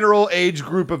the general age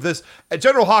group of this.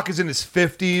 General Hawk is in his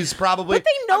 50s, probably. But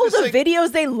they know the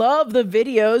videos. They love the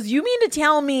videos. You mean to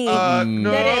tell me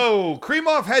no.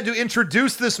 Krimov had to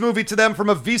introduce this movie to them from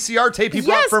a VCR tape he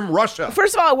brought from Russia.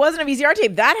 First of all, it wasn't a VCR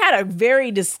tape. That had a very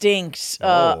distinct,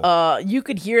 you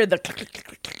could hear the...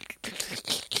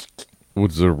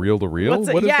 Was it a reel-to-reel?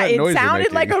 What is that noise? It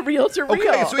sounded like a reel-to-reel.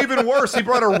 Okay, so even worse, he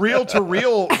brought a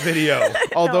reel-to-reel video.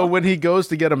 Although when he goes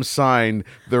to get them signed,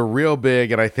 they're real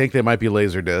big, and I think they might be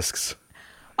laser discs.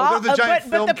 Well, they're the giant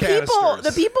film canisters.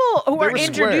 The people who are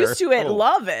introduced to it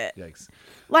love it. Yikes.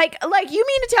 Like you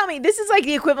mean to tell me this is like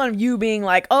the equivalent of you being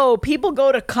like, oh, people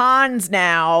go to cons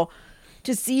now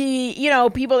to see,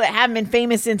 people that haven't been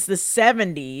famous since the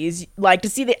 70s, like to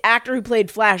see the actor who played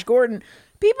Flash Gordon.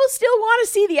 People still want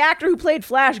to see the actor who played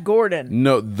Flash Gordon.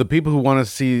 No, the people who want to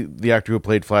see the actor who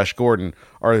played Flash Gordon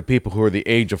are the people who are the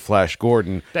age of Flash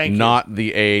Gordon, not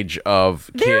the age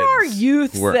of kids. There are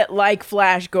youths that like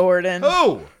Flash Gordon.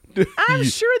 Oh! I'm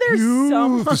sure there's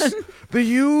someone. The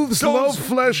youths love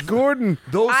Flash Gordon.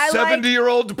 Those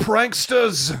 70-year-old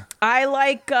pranksters. I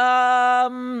like,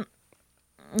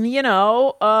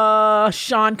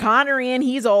 Sean Connery, and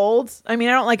he's old. I mean,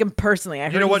 I don't like him personally.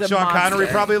 You know what Sean Connery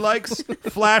probably likes?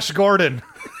 Flash Gordon.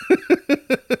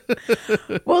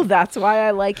 Well, that's why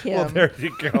I like him. Well, there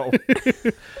you go.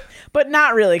 But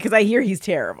not really, because I hear he's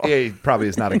terrible. Yeah, he probably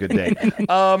is not a good day.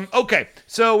 Okay,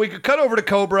 so we could cut over to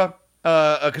Cobra.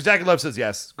 Because Jackie Love says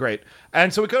yes, great.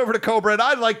 And so we go over to Cobra, and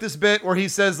I like this bit where he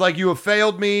says, like, you have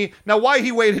failed me. Now, why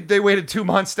they waited 2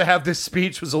 months to have this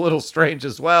speech was a little strange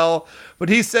as well. But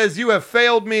he says, you have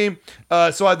failed me.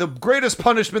 So the greatest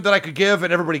punishment that I could give,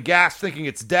 and everybody gasps thinking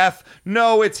it's death.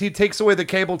 No, he takes away the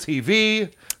cable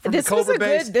TV from the Cobra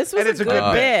base. This was a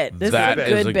good bit. This is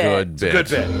a good bit. It's a good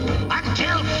bit.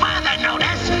 Until further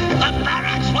notice, the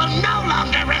barracks will no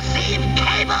longer receive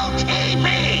cable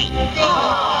TV.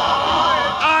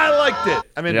 I liked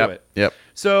it. I'm into it. Yep.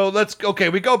 So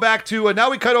we go back to, now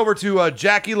we cut over to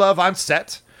Jackie Love on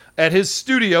set at his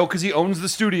studio, because he owns the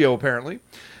studio apparently.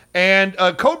 And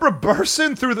Cobra bursts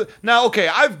in through the, now, okay,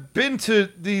 I've been to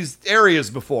these areas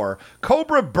before.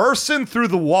 Cobra bursts in through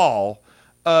the wall.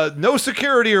 No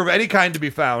security or any kind to be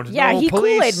found. Yeah, no he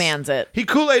police. Kool-Aid Mans it. He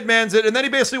Kool-Aid Mans it, and then he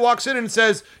basically walks in and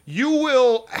says, you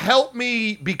will help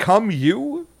me become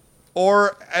you?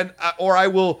 Or I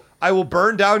will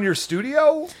burn down your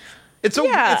studio? It's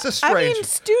a strange. I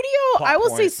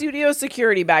mean, studio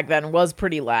security back then was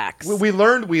pretty lax. We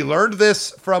learned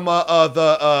this from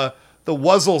the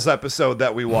Wuzzles episode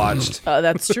that we watched.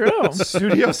 That's true.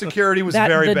 Studio security was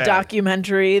very bad. The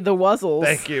documentary, The Wuzzles.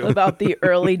 Thank you. About the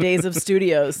early days of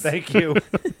studios. Thank you.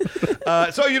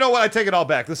 So you know what? I take it all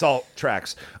back. This all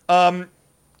tracks.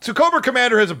 So Cobra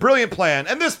Commander has a brilliant plan,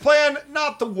 and this plan,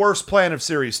 not the worst plan of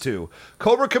Series 2.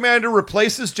 Cobra Commander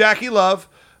replaces Jackie Love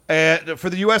for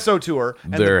the USO tour.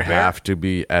 And there have to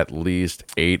be at least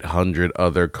 800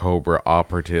 other Cobra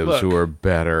operatives who are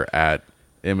better at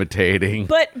imitating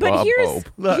But Bob here's Hope.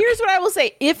 what I will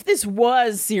say. If this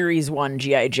was Series 1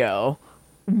 G.I. Joe,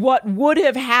 what would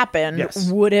have happened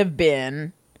would have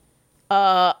been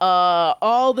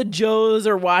all the Joes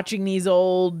are watching these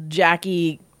old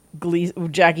Jackie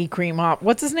Cream Hop.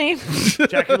 What's his name?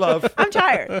 Jackie Love. I'm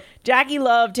tired. Jackie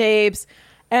Love tapes.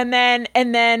 And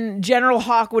then General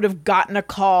Hawk would have gotten a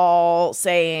call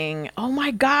saying, "Oh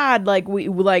my God,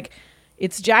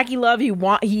 it's Jackie Love.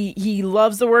 He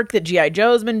loves the work that G.I.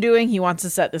 Joe's been doing. He wants to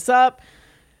set this up."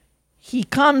 He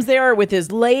comes there with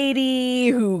his lady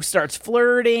who starts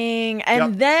flirting,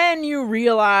 and then you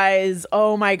realize,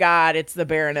 oh my God, it's the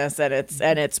Baroness, and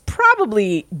it's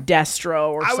probably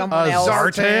Destro or someone else.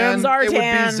 Zartan. It would be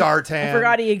Zartan. I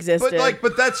forgot he existed.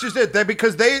 But that's just it.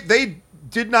 Because they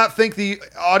did not think the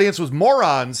audience was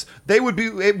morons. They would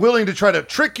be willing to try to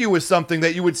trick you with something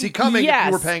that you would see coming if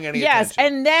you were paying any attention. Yes,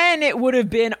 and then it would have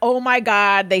been, oh my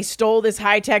God, they stole this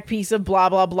high-tech piece of blah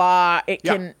blah blah. It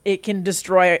can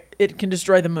destroy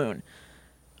the moon.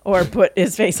 Or put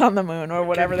his face on the moon, or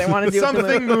whatever they want to do.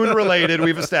 Something moon related,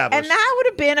 we've established. And that would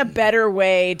have been a better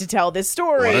way to tell this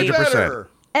story. 100%.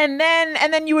 And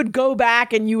then you would go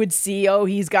back and you would see, oh,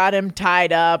 he's got him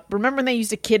tied up. Remember when they used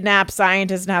to kidnap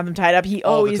scientists and have them tied up?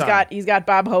 He's got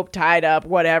Bob Hope tied up,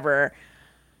 whatever.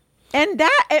 And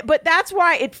but that's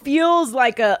why it feels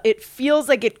like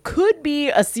it could be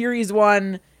a series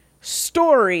 1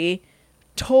 story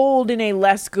told in a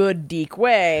less good Deke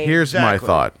way. Here's my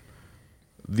thought.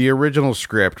 The original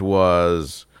script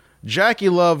was Jackie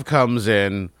Love comes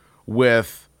in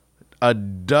with a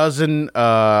dozen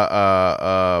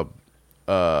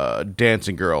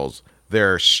dancing girls.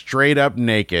 They're straight up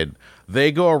naked.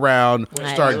 They go around,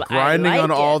 start grinding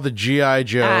on all the G.I.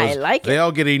 Joes. They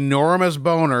all get enormous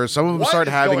boners. Some of them start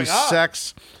having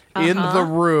sex in the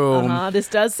room. This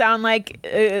does sound like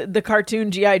the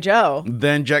cartoon G.I. Joe.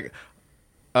 Then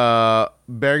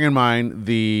bearing in mind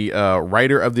the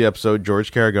writer of the episode,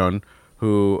 George Caragone,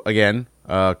 who, again,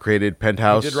 created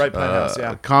Penthouse, did write Penthouse,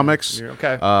 comics.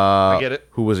 Okay, I get it.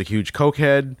 Who was a huge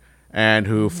cokehead and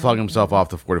who flung himself off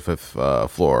the 45th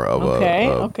floor of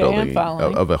a building,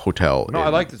 of a hotel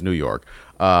in New York.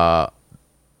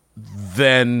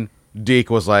 Then Deke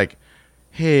was like,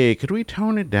 hey, could we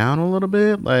tone it down a little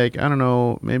bit? Like, I don't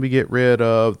know, maybe get rid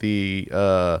of the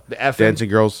dancing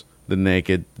girls, the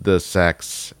naked, the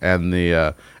sex, and the...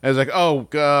 and it's like,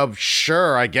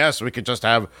 sure, I guess we could just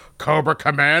have Cobra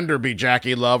Commander be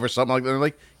Jackie Love or something like that. They're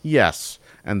like, yes.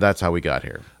 And that's how we got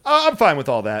here. I'm fine with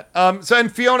all that.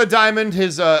 And Fiona Diamond,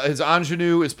 his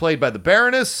ingenue, is played by the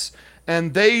Baroness,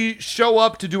 and they show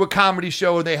up to do a comedy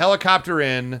show, and they helicopter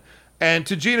in. And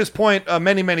to Gina's point,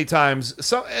 many, many times,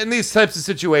 so in these types of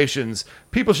situations,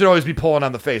 people should always be pulling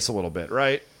on the face a little bit,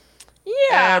 right?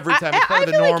 Yeah, every time. It's part of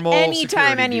the feel normal like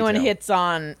anytime anyone detail. hits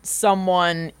on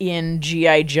someone in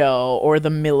G.I. Joe or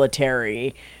the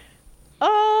military,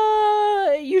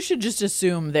 you should just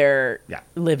assume they're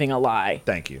living a lie.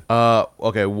 Thank you.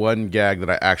 Okay, one gag that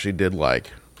I actually did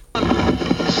like.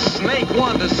 Snake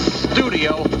 1 to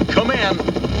studio. Come in.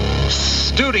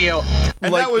 Studio.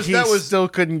 And that was still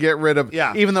couldn't get rid of.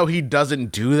 Yeah. Even though he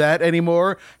doesn't do that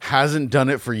anymore, hasn't done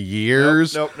it for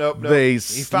years. Nope. They He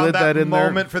slid found that in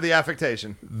moment there. for the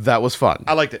affectation. That was fun.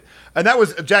 I liked it. And that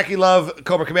was Jackie Love,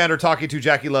 Cobra Commander, talking to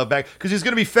Jackie Love back, because he's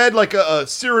going to be fed like a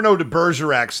Cyrano de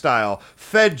Bergerac style,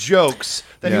 fed jokes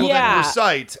that he will then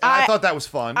recite. And I thought that was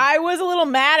fun. I was a little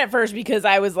mad at first because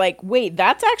I was like, wait,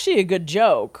 that's actually a good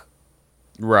joke.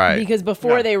 Right. Because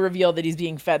before they revealed that he's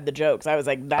being fed the jokes, I was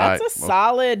like, that's a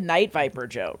solid Night Viper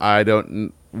joke. I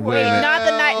don't... Wait a minute.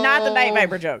 Not the Night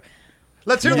Viper joke.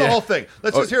 Let's hear the whole thing.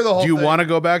 Let's just hear the whole thing. Do you want to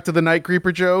go back to the Night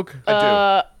Creeper joke?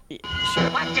 I do.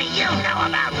 Sure. What do you know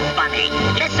about funny?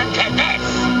 Listen to this.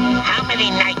 How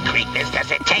many night creepers does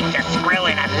it take to screw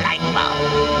in a light bulb?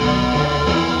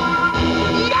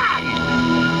 None.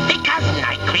 Because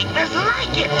night creepers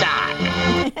like it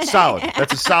dark. Solid.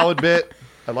 That's a solid bit.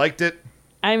 I liked it.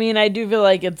 I mean, I do feel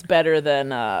like it's better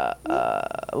than a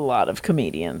lot of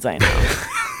comedians I know.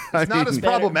 It's not as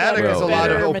problematic as a lot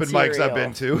of open mics I've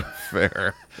been to.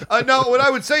 Fair. No, what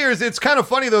I would say is it's kind of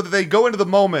funny, though, that they go into the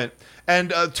moment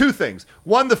and two things.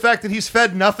 One, the fact that he's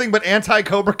fed nothing but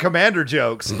anti-Cobra Commander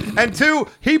jokes. And two,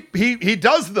 he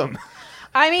does them.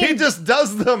 I mean, he just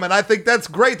does them, and I think that's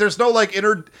great. There's no like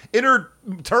inner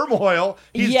turmoil.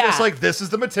 He's just like, this is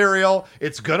the material.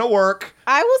 It's gonna work.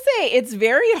 I will say it's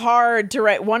very hard to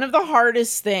write. One of the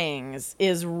hardest things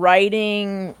is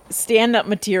writing stand-up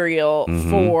material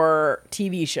for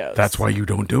TV shows. That's why you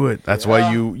don't do it. That's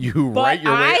why you write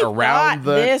your way around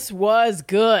the... This was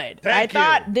good. I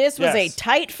thought this was a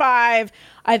tight 5.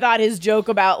 I thought his joke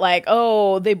about like,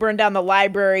 oh, they burned down the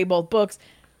library, both books.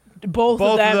 Both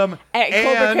of them.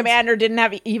 Cobra Commander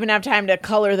didn't even have time to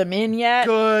color them in yet.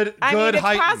 I mean, it's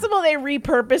possible they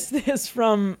repurposed this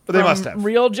from must have.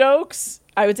 real jokes.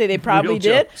 I would say they probably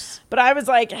did. But I was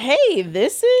like, hey,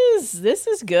 this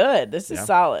is good. This is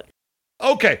solid.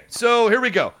 Okay, so here we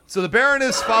go. So the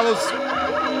Baroness follows...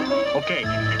 Okay,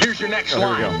 here's your next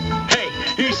line. Hey,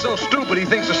 he's so stupid he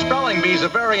thinks a spelling bee is a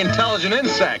very intelligent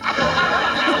insect.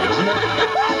 Isn't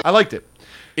it? I liked it.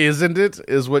 Isn't it?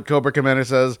 Is what Cobra Commander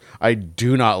says. I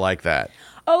do not like that.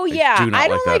 Oh, yeah. I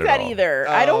don't like that at all. either.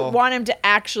 I don't want him to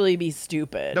actually be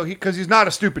stupid. No, because he's not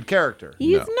a stupid character.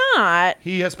 He's not.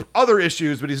 He has other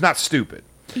issues, but he's not stupid.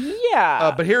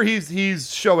 Yeah. But here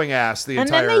he's showing ass the entire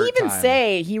time. And then they even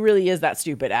say he really is that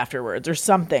stupid afterwards or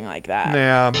something like that.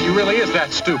 Yeah. He really is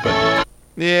that stupid.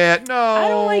 Yeah, no. I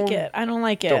don't like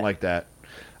it. Don't like that.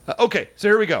 Okay, so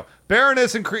here we go.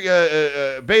 Baroness and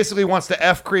basically wants to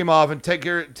F Krimov and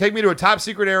take me to a top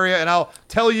secret area, and I'll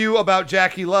tell you about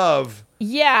Jackie Love.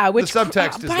 Yeah, which the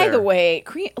subtext is by there. the way,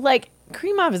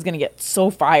 Karimov is going to get so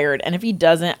fired, and if he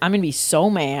doesn't, I'm going to be so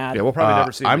mad. Yeah, we'll probably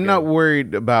never see him I'm again. not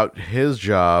worried about his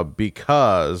job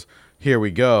because here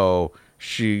we go.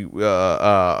 She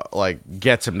like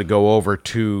gets him to go over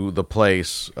to the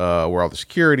place where all the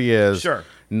security is. Sure.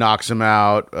 Knocks him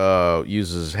out.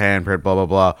 Uses his handprint. Blah blah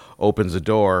blah. Opens the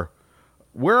door.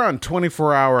 We're on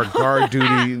 24-hour guard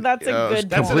duty. That's a good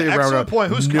That's an point. excellent round up.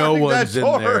 point. Who's no guarding that one's in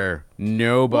door? there.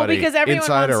 Nobody. Well, because everyone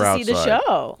inside wants or to see the outside.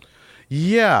 show.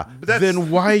 Yeah. that's-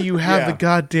 Then why you have Yeah. the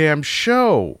goddamn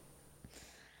show?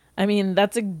 I mean,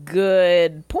 that's a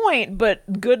good point,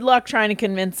 but good luck trying to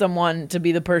convince someone to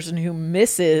be the person who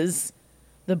misses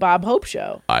the Bob Hope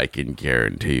show. I can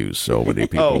guarantee you so many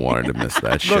people wanted to miss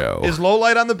that show. Look, is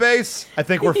Lowlight on the base? I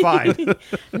think we're fine.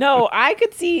 No, I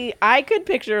could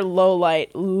picture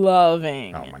Lowlight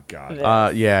loving. Oh my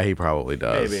God. this. Yeah, he probably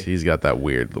does. Maybe. He's got that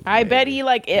weird. I bet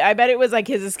it was like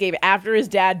his escape after his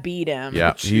dad beat him.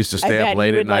 Yeah, he used to I stay bet up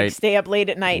late he at would like night. stay up late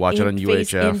at night, watch it on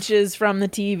face UHF. inches from the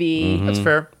TV. That's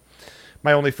fair.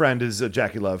 My only friend is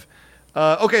Jackie Love.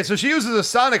 Okay, so she uses a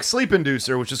sonic sleep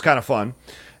inducer, which is kind of fun.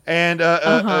 And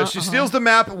she steals the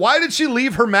map. Why did she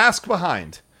leave her mask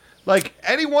behind? Like,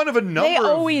 any one of a number They of-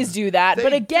 always do that, They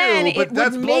but again, do, but it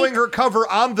that's would blowing make. her cover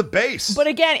on the base. But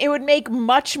again, it would make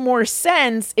much more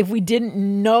sense if we didn't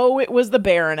know it was the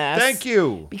Baroness. Thank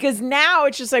you. Because now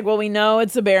it's just like, well, we know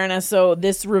it's the Baroness, so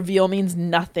this reveal means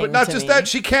nothing. But not to just me. that,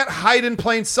 she can't hide in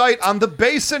plain sight on the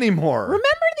base anymore. Remember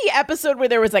the episode where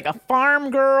there was like a farm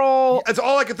girl That's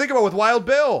all I can think about with Wild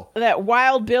Bill. that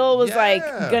Wild Bill was Yeah.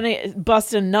 like gonna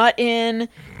bust a nut in,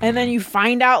 and then you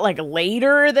find out like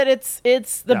later that it's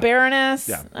the Baroness.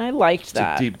 Yeah. I liked It's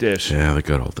that. a deep dish. Yeah, the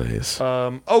good old days.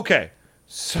 Okay,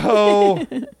 so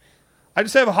I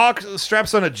just have Hawk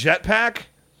straps on a jetpack.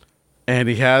 And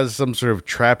he has some sort of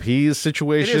trapeze It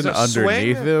situation is a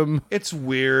underneath swing. him. It's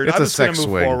weird. It's I'm a just gonna sex move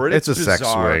swing. forward. It's a sex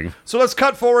bizarre. swing. So let's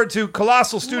cut forward to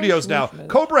Colossal Studios now.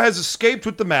 Cobra has escaped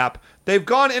with the map. They've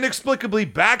gone inexplicably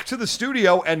back to the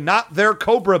studio and not their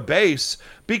Cobra base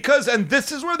because, and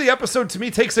this is where the episode to me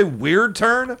takes a weird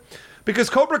turn.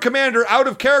 Because Cobra Commander, out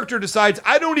of character, decides,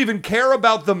 I don't even care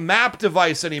about the map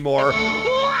device anymore.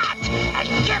 What?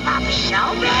 And give up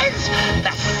showbiz?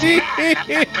 The smell of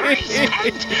the grease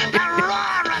paint? The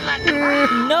roar of the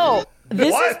crowd? No,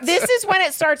 What? this is when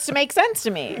it starts to make sense to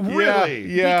me.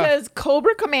 Really? Yeah. Because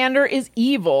Cobra Commander is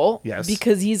evil Yes.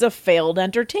 because he's a failed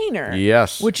entertainer.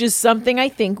 Yes. Which is something I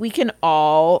think we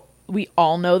all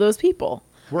know those people.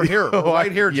 We're here. We're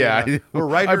right here, Yeah, Gina. We're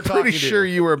right here I'm talking pretty to sure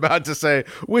you were about to say,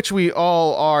 which we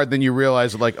all are. Then you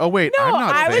realize, like, oh wait, No, I'm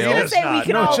not I was failed. gonna say we not.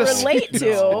 can No, all just- relate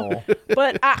to,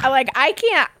 but I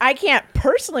can't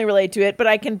personally relate to it, but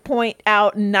I can point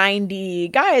out 90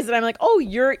 guys that I'm like, oh,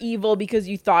 you're evil because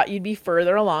you thought you'd be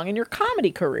further along in your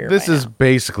comedy career. This by is now.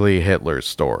 basically Hitler's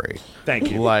story. Thank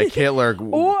you. Like Hitler,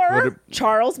 or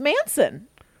Charles Manson.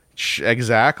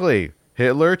 exactly.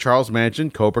 Hitler, Charles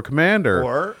Manson, Cobra Commander.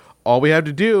 Or- all we had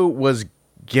to do was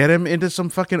get him into some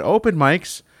fucking open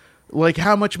mics. Like,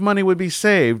 how much money would be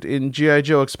saved in G.I.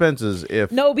 Joe expenses if...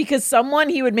 No, because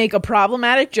he would make a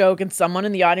problematic joke and someone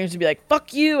in the audience would be like,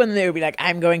 fuck you. And they would be like,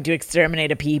 I'm going to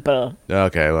exterminate a people.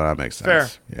 Okay, well, that makes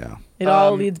sense. Fair. Yeah. It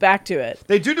all leads back to it.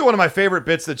 They do one of my favorite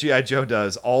bits that G.I. Joe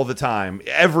does all the time,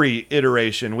 every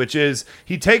iteration, which is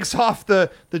he takes off the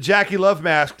Jackie Love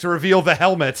mask to reveal the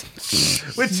helmet,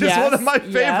 which is Yes, one of my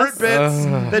favorite yes. bits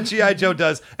that G.I. Joe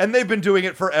does. And they've been doing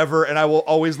it forever, and I will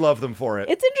always love them for it.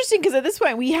 It's interesting because at this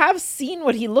point we have seen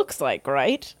what he looks like,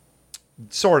 right?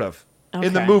 Sort of.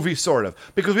 In the Okay. movie, sort of.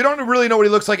 Because we don't really know what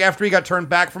he looks like after he got turned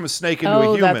back from a snake into a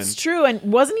human. That's true. And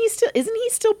isn't he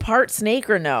still part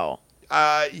snake or no?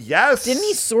 Yes. Didn't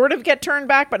he sort of get turned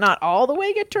back, but not all the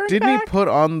way get turned Didn't back? he put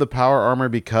on the power armor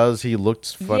because he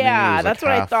looked funny? Yeah, He was, that's like,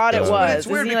 what I half, thought it was. It's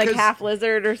weird Isn't he like because half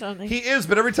lizard or something? He is,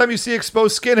 but every time you see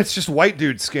exposed skin, it's just white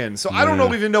dude skin. So I don't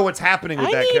know even know what's happening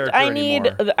with that character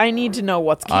anymore. I need to know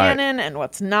what's canon and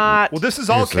what's not. Well, this is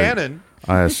all Here's the- canon.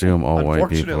 I assume all white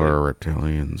people Unfortunately. are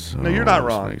reptilians. So No, you're not this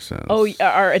wrong. Makes sense. Oh,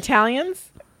 are Italians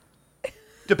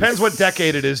Depends what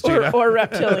decade it is, Gina. or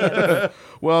reptilians?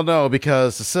 Well, no,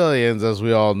 because Sicilians, as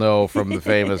we all know from the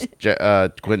famous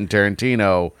Quentin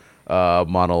Tarantino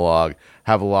monologue,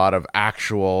 have a lot of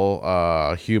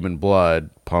actual human blood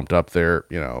pumped up their,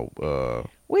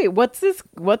 Wait, what's this?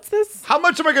 What's this? How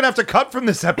much am I going to have to cut from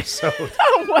this episode?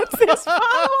 What's this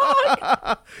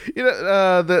monologue?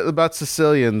 about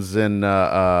Sicilians and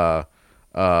having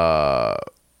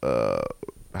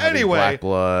Anyway, black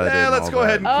blood. yeah, and let's all go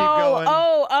ahead and that.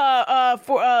 keep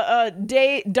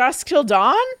going. For dusk till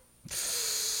dawn.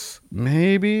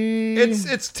 Maybe It's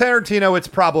Tarantino. It's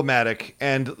problematic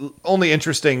and only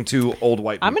interesting to old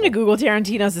white people. I'm going to Google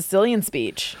Tarantino's Sicilian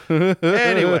speech.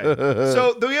 Anyway,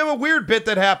 so we have a weird bit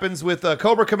that happens with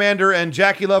Cobra Commander and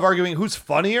Jackie Love arguing who's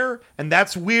funnier, and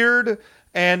that's weird.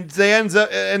 And they ends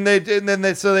up,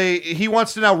 he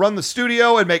wants to now run the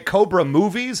studio and make Cobra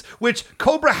movies, which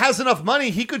Cobra has enough money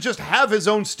he could just have his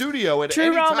own studio at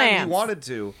any time he wanted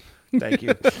to. Thank you.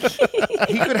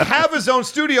 He could have his own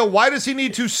studio. Why does he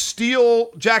need to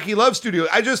steal Jackie Love's studio?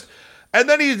 And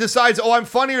then he decides, oh, I'm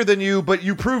funnier than you, but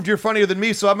you proved you're funnier than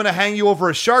me, so I'm going to hang you over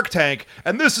a Shark Tank.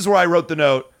 And this is where I wrote the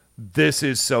note. This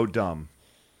is so dumb.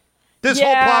 This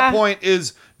whole plot point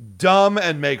is dumb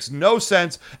and makes no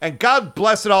sense. And God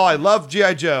bless it all. I love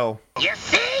G.I. Joe. You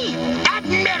see?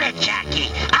 Admit it, Jackie.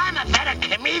 I'm a better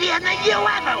comedian than you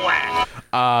ever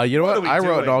were. You know what? I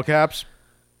wrote in all caps.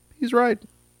 He's right.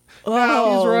 He's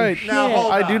right.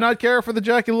 I do not care for the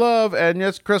Jackie Love, and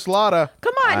yes, Chris Latta.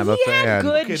 Come on, he had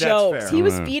good jokes. He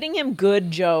was feeding him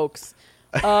good jokes.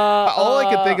 All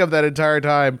I could think of that entire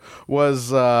time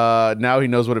was now he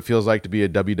knows what it feels like to be a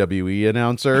WWE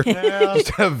announcer. Just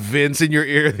have Vince in your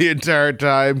ear the entire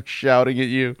time shouting at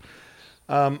you.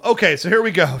 Okay, so here we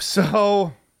go.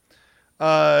 So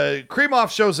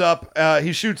Krimov shows up.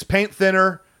 He shoots paint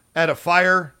thinner at a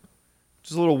fire. Which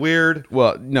is a little weird.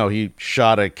 Well, no, he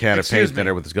shot a can of paint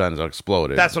thinner with his gun and it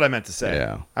exploded. That's what I meant to say.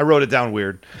 Yeah. I wrote it down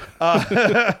weird.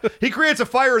 He creates a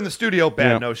fire in the studio.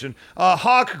 Bad notion.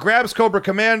 Hawk grabs Cobra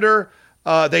Commander.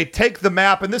 They take the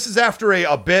map, and this is after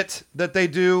a bit that they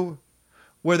do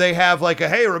where they have like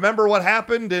hey, remember what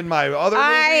happened in my other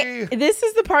movie? This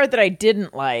is the part that I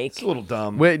didn't like. It's a little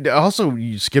dumb. Wait, also,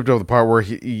 you skipped over the part where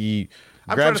he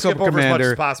grabs Cobra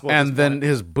Commander, and then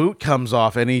his boot comes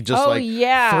off, and he just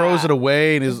throws it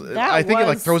away, and I think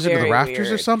he throws it into the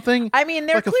rafters or something. I mean,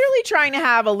 they're clearly trying to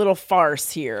have a little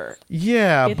farce here.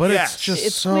 Yeah, but it's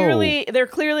just so they're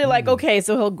clearly like, okay,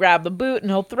 so he'll grab the boot and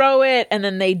he'll throw it, and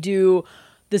then they do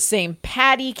the same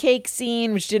patty cake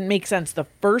scene, which didn't make sense the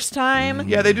first time.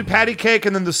 Yeah, they do patty cake,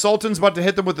 and then the Sultan's about to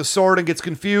hit them with the sword and gets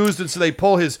confused, and so they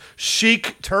pull his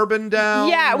chic turban down.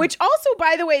 Yeah, which also,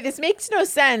 by the way, this makes no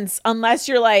sense unless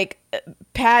you're like,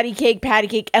 patty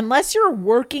cake, unless you're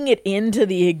working it into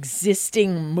the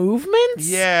existing movements.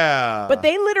 Yeah. But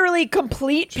they literally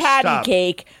complete patty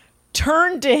cake,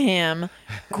 turn to him,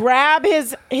 grab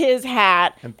his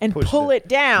hat, and pull it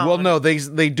down. Well, no,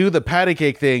 they do the patty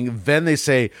cake thing, then they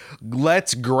say,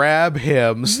 let's grab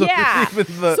him. So so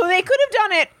they could have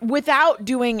done it without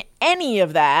doing any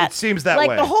of that. It seems that way.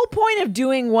 Like, the whole point of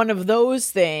doing one of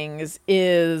those things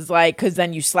is, like, because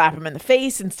then you slap him in the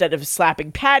face instead of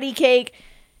slapping patty cake.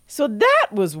 So that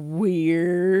was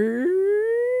weird.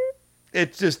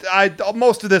 It's just,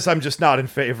 most of this I'm just not in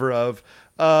favor of.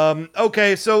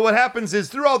 Okay, so what happens is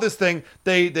through all this thing,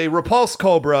 they repulse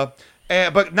Cobra,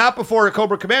 but not before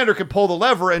Cobra Commander can pull the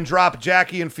lever and drop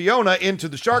Jackie and Fiona into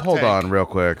the Shark Tank. Hold on real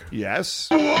quick. Yes.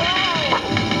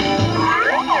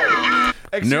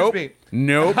 Excuse me.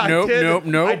 Nope.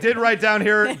 I did write down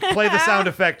here, play the sound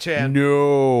effect, Chan.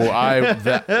 No,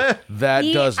 that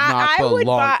does not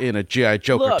belong in a G.I.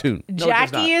 Joe cartoon. No,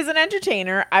 Jackie is an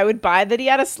entertainer. I would buy that he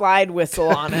had a slide whistle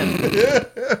on him.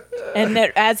 And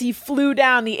that as he flew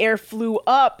down, the air flew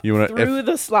up through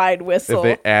the slide whistle.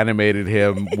 If they animated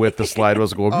him with the slide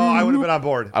whistle going... I would have been on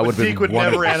board. Zeke would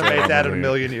never animate that in a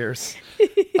million years.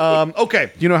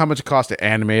 Okay. Do you know how much it costs to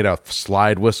animate a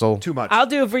slide whistle? Too much. I'll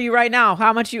do it for you right now.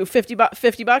 How much you? $50?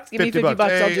 Give me $50.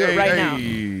 I'll do it right now.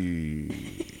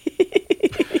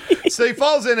 So he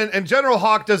falls in, and General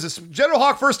Hawk does this. General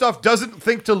Hawk, first off, doesn't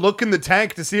think to look in the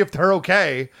tank to see if they're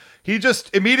okay. He just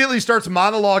immediately starts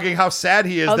monologuing how sad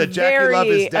he is that Jackie Love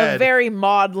is dead. A very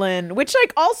maudlin, which,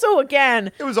 like, also,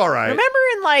 again... It was all right. Remember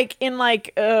in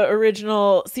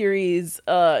original series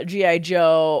G.I.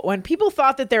 Joe, when people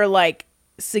thought that their, like,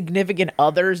 significant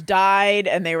others died,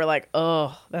 and they were like,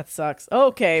 oh, that sucks.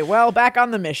 Okay, well, back on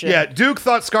the mission. Yeah, Duke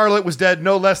thought Scarlet was dead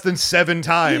no less than 7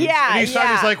 times. Yeah, and he's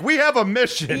like, we have a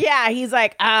mission. Yeah, he's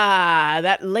like,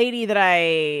 that lady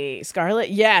that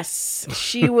Scarlet? Yes,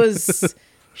 she was...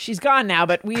 She's gone now,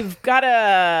 but we've got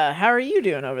how are you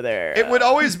doing over there? It would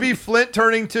always be Flint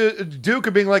turning to Duke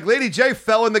and being like, Lady J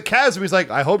fell in the chasm. He's like,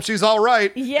 I hope she's all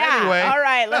right. Yeah, anyway. All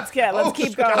right, let's keep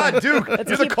going. God, Duke,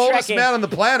 you're the coldest man on the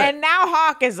planet. And now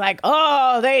Hawk is like,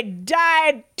 oh, they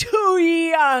died too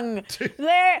young.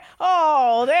 They're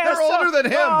older than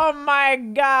him. Oh, my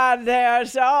God, they're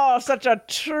such a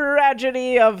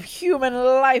tragedy of human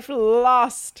life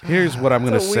lost. Here's what I'm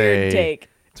going to say. Weird take.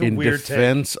 In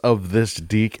defense of this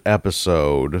Deke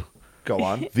episode, go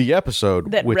on. The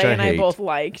episode that which Ray I and hate, I both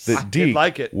liked. The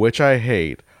Deke, which I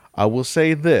hate. I will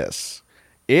say this: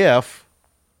 if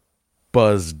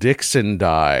Buzz Dixon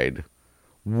died,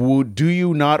 do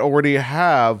you not already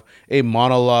have a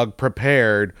monologue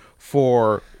prepared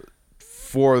for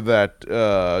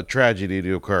that tragedy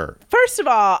to occur? First of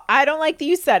all, I don't like that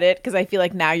you said it because I feel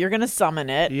like now you're going to summon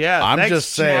it. Yeah, I'm thanks,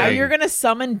 just saying. Now you're going to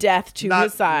summon death to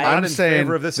his side. I'm I'm in saying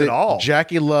favor of this that at all.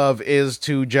 Jackie Love is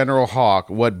to General Hawk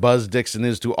what Buzz Dixon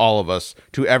is to all of us,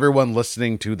 to everyone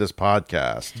listening to this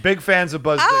podcast. Big fans of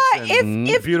Buzz Dixon.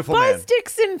 If Beautiful Buzz man.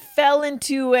 Dixon fell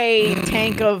into a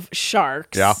tank of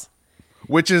sharks, Yeah.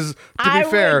 Which is, to be I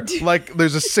fair, would- like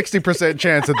there's a 60%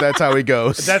 chance that that's how he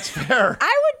goes. That's fair.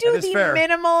 I would do That is the fair.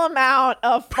 minimal amount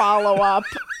of follow-up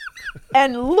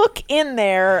and look in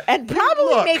there and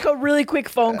probably make a really quick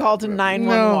phone call to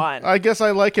 911. No, I guess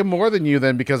I like him more than you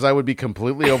then, because I would be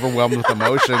completely overwhelmed with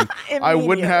emotion. I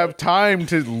wouldn't have time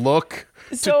to look,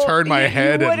 to turn my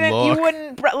head and look. You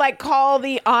wouldn't like call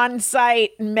the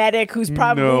on-site medic, who's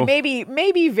probably No.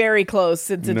 maybe very close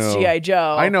since it's No. G.I.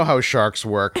 Joe. I know how sharks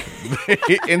work. They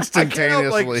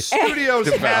instantaneously. Like studios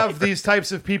have these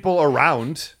types of people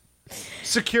around.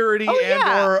 Security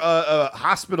yeah. or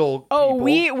hospital. Oh,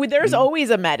 people. there's always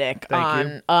a medic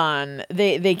Thank on.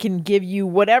 They can give you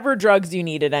whatever drugs you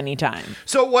need at any time.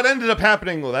 So what ended up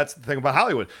happening? Well, that's the thing about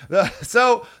Hollywood.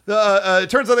 It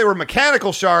turns out they were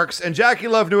mechanical sharks, and Jackie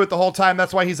Love knew it the whole time.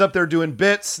 That's why he's up there doing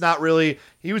bits. Not really.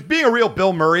 He was being a real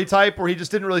Bill Murray type, where he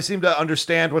just didn't really seem to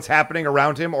understand what's happening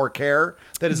around him or care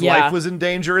that his life was in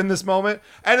danger in this moment.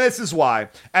 And this is why.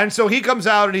 And so he comes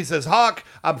out and he says, "Hawk,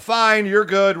 I'm fine. You're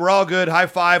good. We're all good. High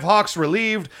five." Hawk's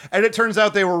relieved. And it turns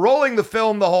out they were rolling the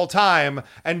film the whole time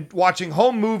and watching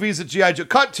home movies at G.I. Joe.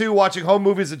 Cut to watching home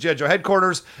movies at G.I. Joe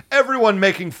headquarters. Everyone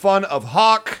making fun of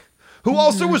Hawk, who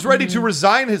also was ready to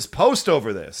resign his post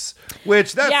over this,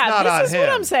 which that's not on him. This is what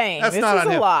I'm saying. That's This not is on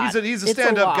a him. lot. He's a It's a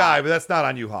stand-up lot. guy, but that's not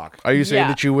on you, Hawk. Are you saying Yeah.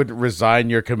 that you would resign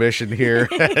your commission here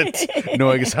at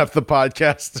knowing it's half the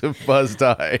podcast if Buzz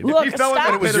died? Look, you fell into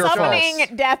stop it, it was your summoning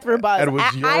fault. death for Buzz. And it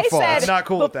was your I fault. said I'm not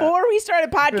cool with that. before we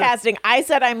started podcasting, I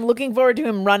said I'm looking forward to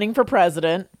him running for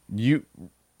president.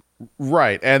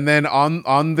 Right, and then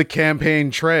on the campaign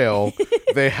trail,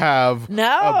 they have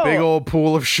No. a big old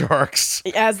pool of sharks.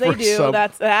 As they for do,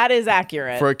 that is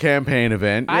accurate. for a campaign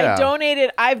event. Yeah.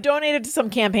 I've donated to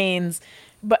some campaigns,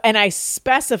 and I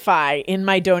specify in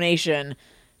my donation,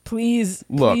 please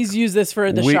use this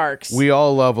for the sharks. We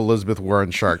all love Elizabeth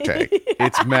Warren's Shark Tank.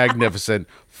 It's magnificent.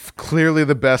 Clearly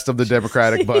the best of the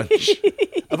Democratic bunch.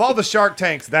 Of all the Shark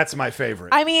Tanks, that's my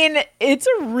favorite. I mean, it's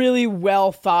a really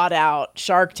well thought out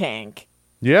Shark Tank.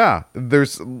 Yeah,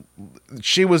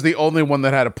 she was the only one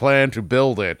that had a plan to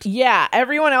build it. Yeah,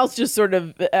 everyone else just sort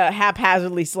of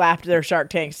haphazardly slapped their Shark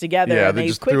Tanks together, Yeah, and they they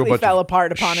just threw a quickly bunch fell of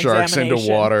apart upon sharks examination.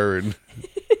 into water and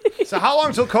So how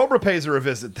long till Cobra pays her a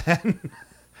visit then?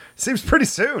 Seems pretty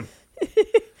soon.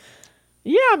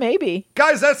 Yeah, maybe.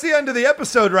 Guys, that's the end of the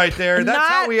episode right there. That's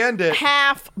how Not we end it.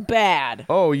 Half bad.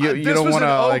 oh, you This don't was want an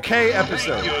to okay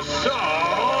episode. Thank you so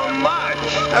much.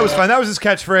 That was fun. That was his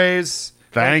catchphrase.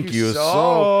 Thank you so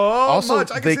also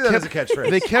much. I can they see that as a kept catchphrase.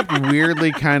 they kept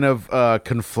weirdly kind of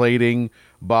conflating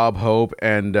Bob Hope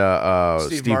and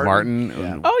Steve Martin.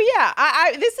 Martin. Oh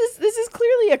yeah, this is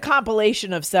clearly a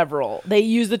compilation of several. They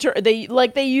use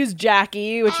they use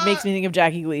Jackie, which makes me think of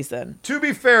Jackie Gleason. To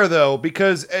be fair, though,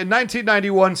 because in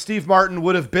 1991, Steve Martin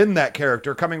would have been that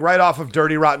character coming right off of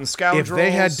Dirty Rotten Scoundrels. If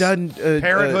they had done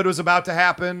Parenthood was about to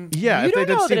happen. Yeah, You if they don't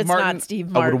did know that Steve it's Martin, not Steve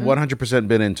I would Martin. have 100%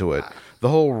 been into it. The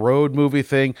whole road movie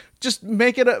thing, just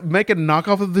make it a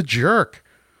knockoff of The Jerk.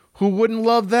 Who wouldn't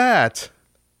love that?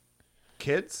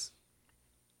 Kids?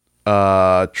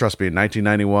 Trust me, in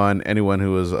 1991, anyone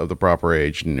who was of the proper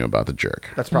age knew about The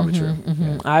Jerk. That's probably true.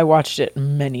 I watched it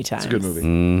many times. It's a good movie.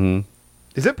 Mm-hmm.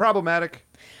 Is it problematic?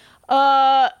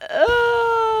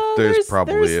 There's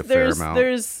probably a fair amount.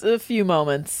 There's a few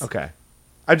moments. Okay.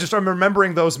 I'm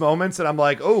remembering those moments, and I'm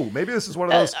like, oh, maybe this is one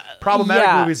of those problematic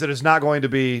yeah. movies that is not going to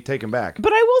be taken back.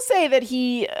 But I will say that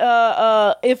he,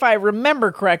 if I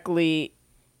remember correctly,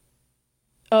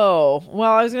 I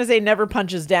was going to say never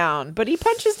punches down, but he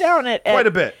punches down at Quite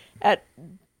a bit. At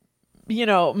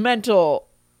mental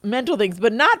things,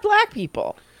 but not black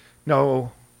people.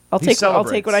 No. I'll he take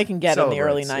celebrates. what I can get in the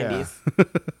early Celebrates, 90s.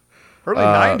 yeah. Early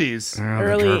 90s.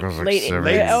 Early, late,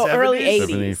 early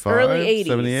 80s. Early 80s.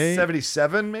 78?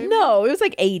 77, maybe? No, it was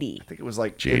like 80. I think it was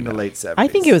like in the late 70s. I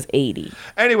think it was 80.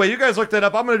 Anyway, you guys look that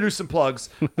up. I'm going to do some plugs.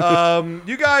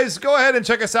 You guys go ahead and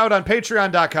check us out on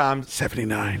patreon.com.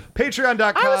 79.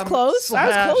 Patreon.com. I was close. I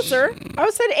was closer. I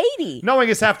was at 80. Knowing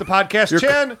is half the podcast.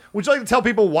 Chan, would you like to tell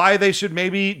people why they should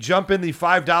maybe jump in the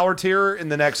 $5 tier in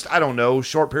the next, I don't know,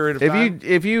 short period of time?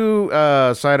 If you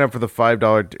sign up for the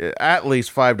 $5, at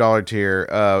least $5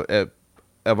 tier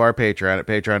of our Patreon at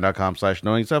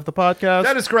patreon.com/knowing stuff the podcast.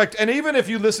 That is correct. And even if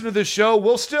you listen to this show,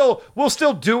 we'll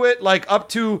still do it like up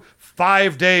to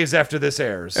 5 days after this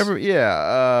airs.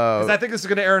 Because I think this is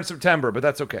going to air in September, but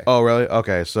that's okay. Oh, really?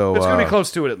 Okay, so it's going to be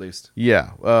close to it at least.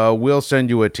 Yeah, we'll send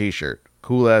you a T-shirt,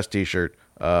 cool ass T-shirt.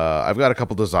 I've got a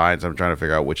couple designs. I'm trying to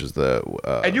figure out which is the.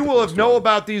 And you will have known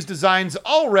about these designs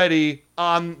already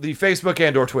on the Facebook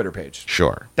and/or Twitter page.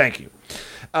 Sure. Thank you.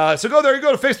 So go there. You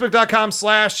go to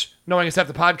facebook.com/knowing it's the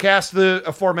podcast, the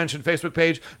aforementioned Facebook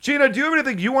page. Gina, do you have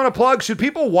anything you want to plug? Should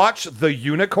people watch The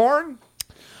Unicorn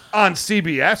on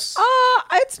CBS?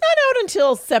 It's not out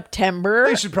until September.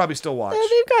 They should probably still watch.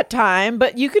 They've got time,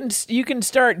 but you can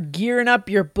start gearing up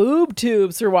your boob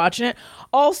tubes for watching it.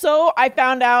 Also, I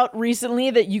found out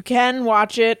recently that you can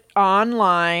watch it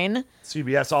online.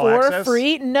 CBS All Access? For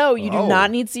free. No, you do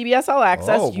not need CBS All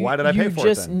Access. Why did I pay for it then? You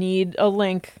just need a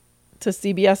link to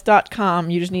CBS.com.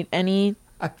 You just need any...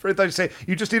 I thought you'd say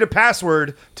you just need a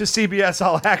password to CBS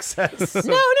All Access.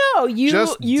 No, you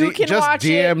can watch it.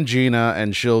 DM Gina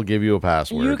and she'll give you a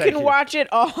password. You can watch it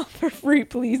all for free.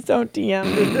 Please don't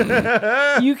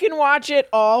DM me. You can watch it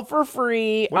all for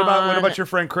free. What about your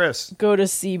friend Chris? Go to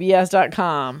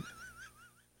CBS.com.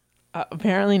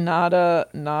 Apparently not a.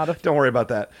 Don't worry about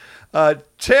that.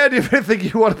 Chad, do you have anything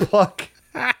you want to plug?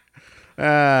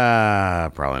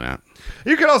 Probably not.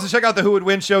 You can also check out the Who Would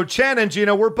Win show. Chan and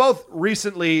Gina were both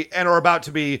recently and are about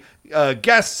to be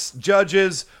guests,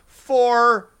 judges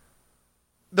for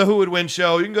the Who Would Win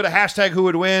show. You can go to #Who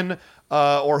Would Win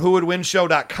or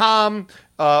whowouldwinshow.com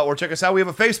or check us out. We have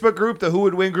a Facebook group, the Who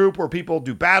Would Win group, where people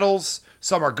do battles.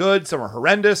 Some are good, some are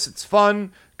horrendous. It's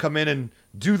fun. Come in and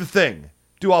do the thing.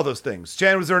 Do all those things.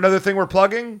 Chan, was there another thing we're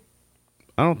plugging?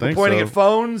 I don't think pointing so. at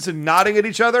phones and nodding at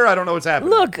each other. I don't know what's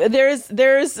happening. Look, there's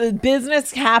a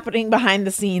business happening behind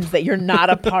the scenes that you're not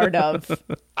a part of.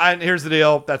 And here's the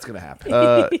deal. That's going to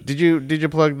happen. Did you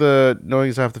plug the Knowing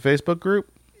Is Half the Facebook group?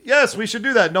 Yes, we should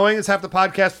do that. Knowing Is Half the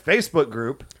podcast Facebook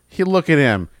group. Look at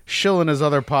him shilling his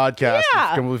other podcast.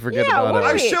 Yeah. Completely forget about it.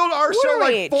 I shilled our show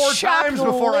like 4 times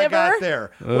before I got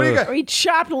there. What do you got? We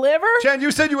chopped liver? Chan,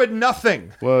 you said you had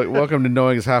nothing. Well, welcome to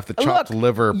Knowing Is Half the chopped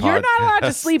liver podcast. You're not allowed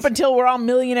to sleep until we're all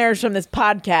millionaires from this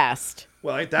podcast.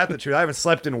 Well, ain't that the truth? I haven't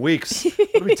slept in weeks.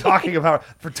 What are we talking about?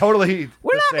 For totally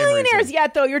We're the not same millionaires reason.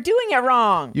 yet, though. You're doing it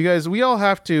wrong. You guys, we all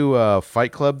have to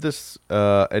Fight Club this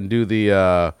and do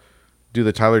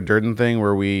the Tyler Durden thing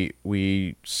where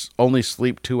we only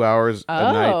sleep 2 hours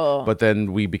a night, but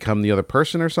then we become the other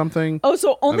person or something. Oh,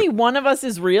 so only one of us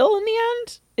is real in the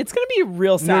end? It's going to be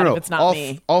real sad if it's not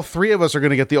me. All 3 of us are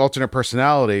going to get the alternate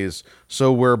personalities,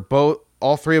 so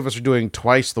all 3 of us are doing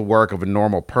twice the work of a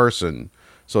normal person.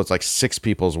 So it's like 6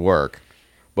 people's work.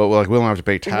 But we don't have to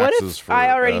pay taxes what if for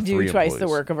I already 3 do twice the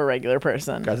employees. work of a regular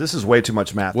person? Guys, this is way too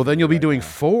much math. Well, then you'll be doing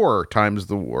 4 times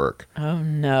the work. Oh,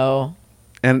 no.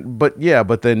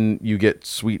 But then you get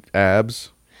sweet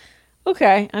abs.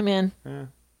 Okay, I'm in. Yeah.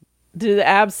 Do the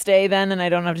abs stay then and I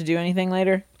don't have to do anything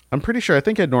later? I'm pretty sure. I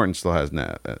think Ed Norton still has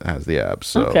the abs.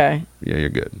 So okay. Yeah, you're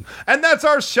good. And that's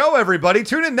our show, everybody.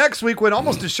 Tune in next week when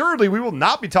almost assuredly we will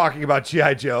not be talking about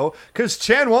G.I. Joe because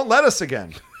Chan won't let us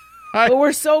again. But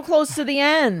we're so close to the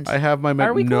end. I have my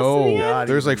Are we close to the end?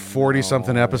 There's like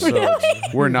 40-something episodes. Really?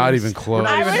 We're not even close.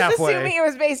 Not even I was halfway. assuming it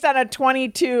was based on a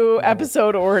 22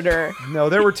 episode order. No,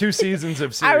 there were 2 seasons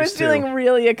of series I was feeling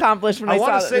really accomplished when I saw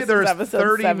want that to say this there's was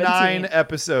episode 39 17.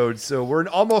 episodes, so we're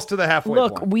almost to the halfway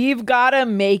Look, point. we've got to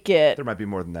make it There might be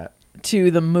more than that.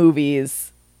 to the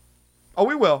movies. Oh,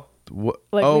 we will. We've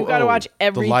got to watch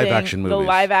everything. The live action movies. The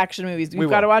live action movies. We've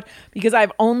got to watch because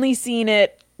I've only seen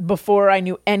it before I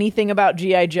knew anything about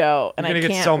G.I. Joe, and I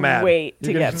can't wait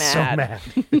to get mad. So mad.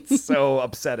 It's so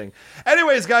upsetting.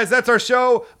 Anyways, guys, that's our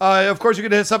show. Of course, you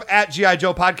can hit us up at G.I.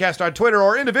 Joe Podcast on Twitter,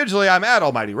 or individually, I'm at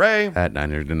Almighty Ray. At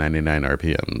 999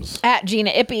 RPMs. At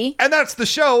Gina Ippy. And that's the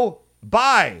show.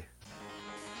 Bye.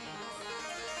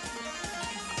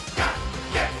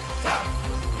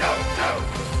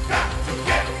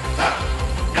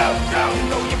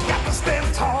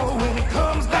 Stand tall when it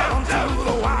comes down to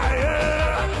the wire.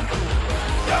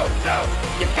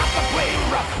 You got to play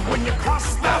rough when you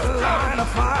cross that line of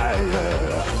fire.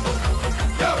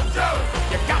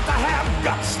 You got to have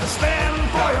guts to stand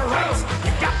for your rights.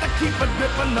 You got to keep it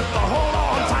gripping up the hold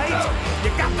on tight. You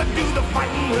got to do the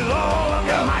fighting with all of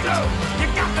your might. You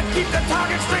got to keep the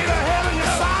target straight ahead in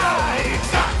your sights.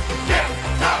 Get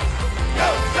tough, go,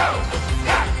 go.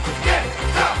 Get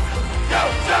tough, go,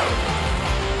 go.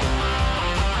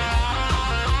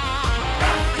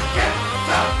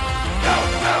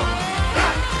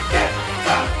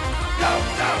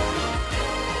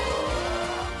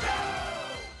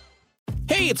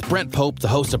 Hey, it's Brent Pope, the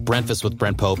host of Breakfast with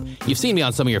Brent Pope. You've seen me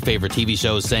on some of your favorite TV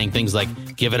shows saying things like,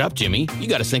 give it up, Jimmy, you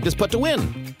gotta sink this putt to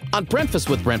win. On Breakfast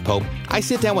with Brent Pope, I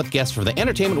sit down with guests from the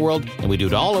entertainment world and we do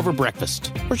it all over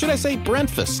breakfast. Or should I say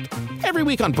Brentfast? Every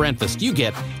week on Brentfast, you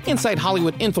get inside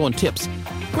Hollywood info and tips,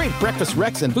 great breakfast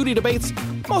recs and foodie debates.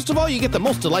 Most of all, you get the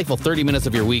most delightful 30 minutes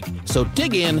of your week. So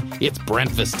dig in, it's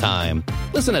Brentfast time.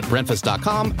 Listen at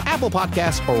Brentfast.com, Apple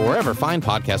Podcasts, or wherever fine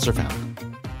podcasts are found.